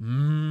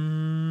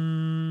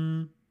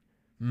and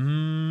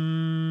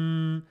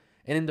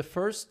in the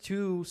first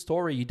two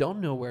story, you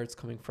don't know where it's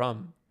coming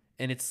from,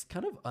 and it's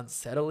kind of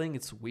unsettling.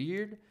 It's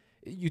weird.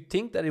 You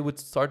think that it would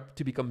start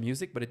to become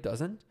music, but it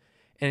doesn't.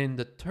 And in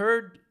the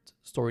third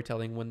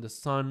storytelling, when the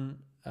son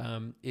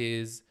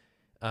is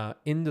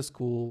in the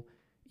school,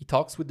 he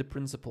talks with the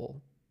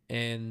principal,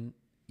 and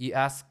he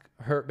asks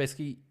her,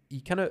 basically, he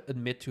kind of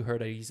admit to her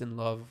that he's in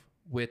love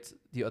with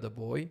the other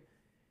boy.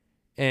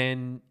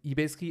 And he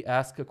basically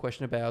asks a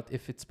question about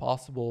if it's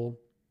possible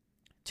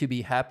to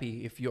be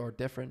happy if you're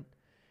different.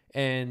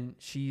 And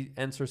she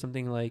answers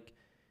something like,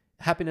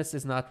 happiness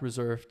is not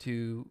reserved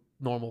to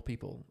normal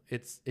people.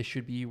 It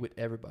should be with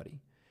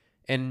everybody.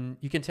 And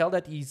you can tell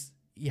that he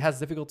has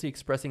difficulty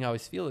expressing how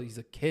he's feeling. He's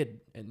a kid,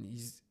 and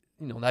he's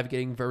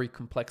navigating very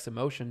complex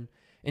emotion.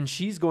 And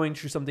she's going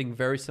through something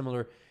very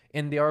similar.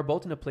 And they are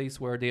both in a place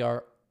where they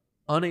are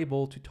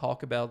unable to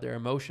talk about their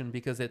emotion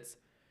because it's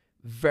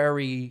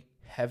very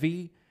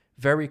heavy,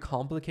 very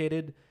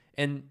complicated.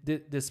 And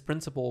this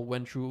principal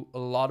went through a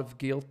lot of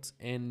guilt,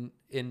 and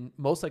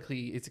most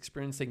likely it's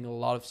experiencing a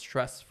lot of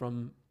stress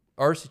from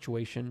our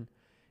situation.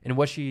 And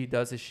what she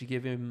does is she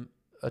give him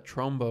a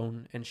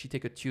trombone, and she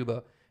take a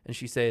tuba, and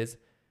she says,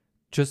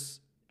 just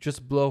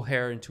blow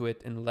hair into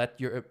it and let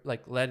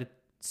it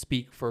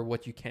speak for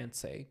what you can't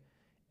say.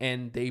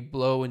 And they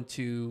blow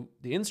into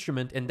the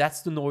instrument, and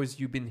that's the noise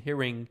you've been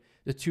hearing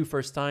the two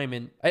first time.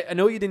 And I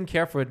know you didn't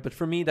care for it, but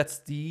for me, that's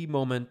the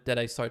moment that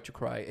I started to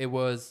cry. It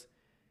was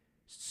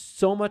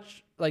so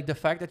much like the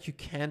fact that you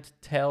can't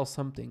tell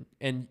something,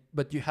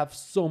 but you have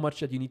so much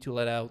that you need to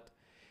let out.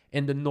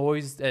 And the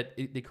noise that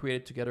they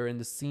created together in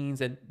the scenes,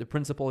 and the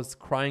principal is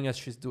crying as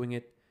she's doing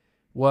it,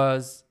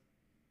 was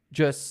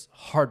just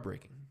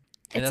heartbreaking.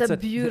 And It's a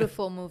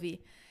beautiful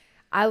movie.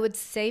 I would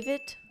save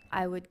it.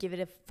 I would give it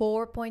a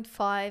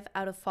 4.5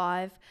 out of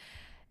 5.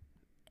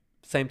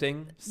 Same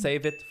thing.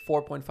 Save it.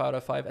 4.5 out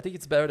of 5. I think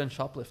it's better than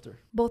Shoplifter.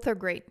 Both are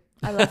great.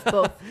 I love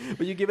both.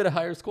 But you give it a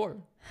higher score.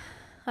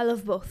 I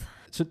love both.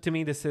 So to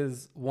me, this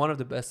is one of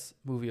the best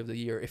movie of the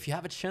year. If you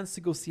have a chance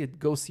to go see it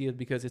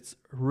because it's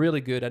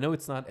really good. I know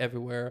it's not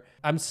everywhere.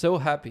 I'm so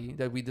happy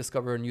that we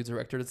discover a new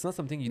director. It's not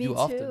something you do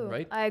often,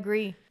 right? I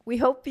agree. We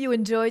hope you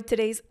enjoyed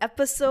today's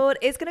episode.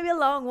 It's going to be a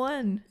long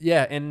one.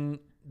 Yeah, and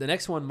the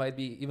next one might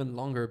be even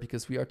longer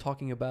because we are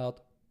talking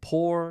about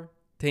Poor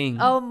Thing.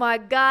 Oh my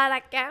God, I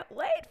can't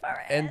wait for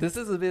it. And this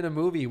has been a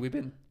movie we've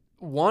been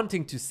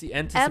wanting to see.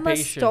 Anticipation. Emma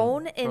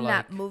Stone in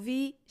that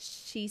movie,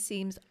 she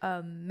seems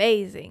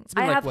amazing. It's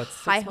been I have 6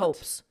 high months?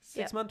 hopes.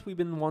 6 months we've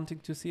been wanting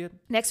to see it.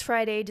 Next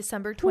Friday,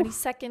 December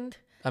 22nd.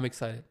 I'm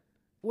excited.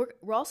 We're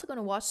also going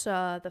to watch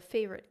The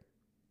Favorite.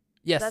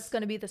 Yes. That's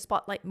going to be the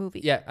spotlight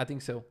movie. Yeah, I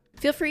think so.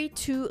 Feel free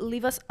to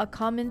leave us a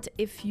comment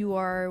if you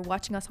are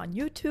watching us on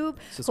YouTube.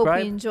 Subscribe.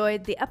 Hope you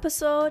enjoyed the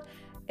episode.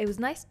 It was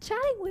nice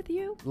chatting with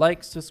you.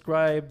 Like,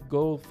 subscribe,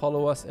 go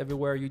follow us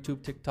everywhere.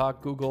 YouTube,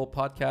 TikTok, Google,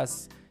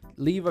 podcasts.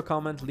 Leave a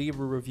comment, leave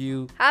a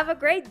review. Have a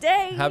great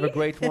day. Have a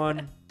great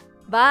one.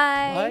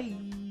 Bye.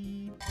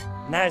 Bye.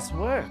 Nice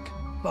work,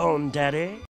 Bone Daddy.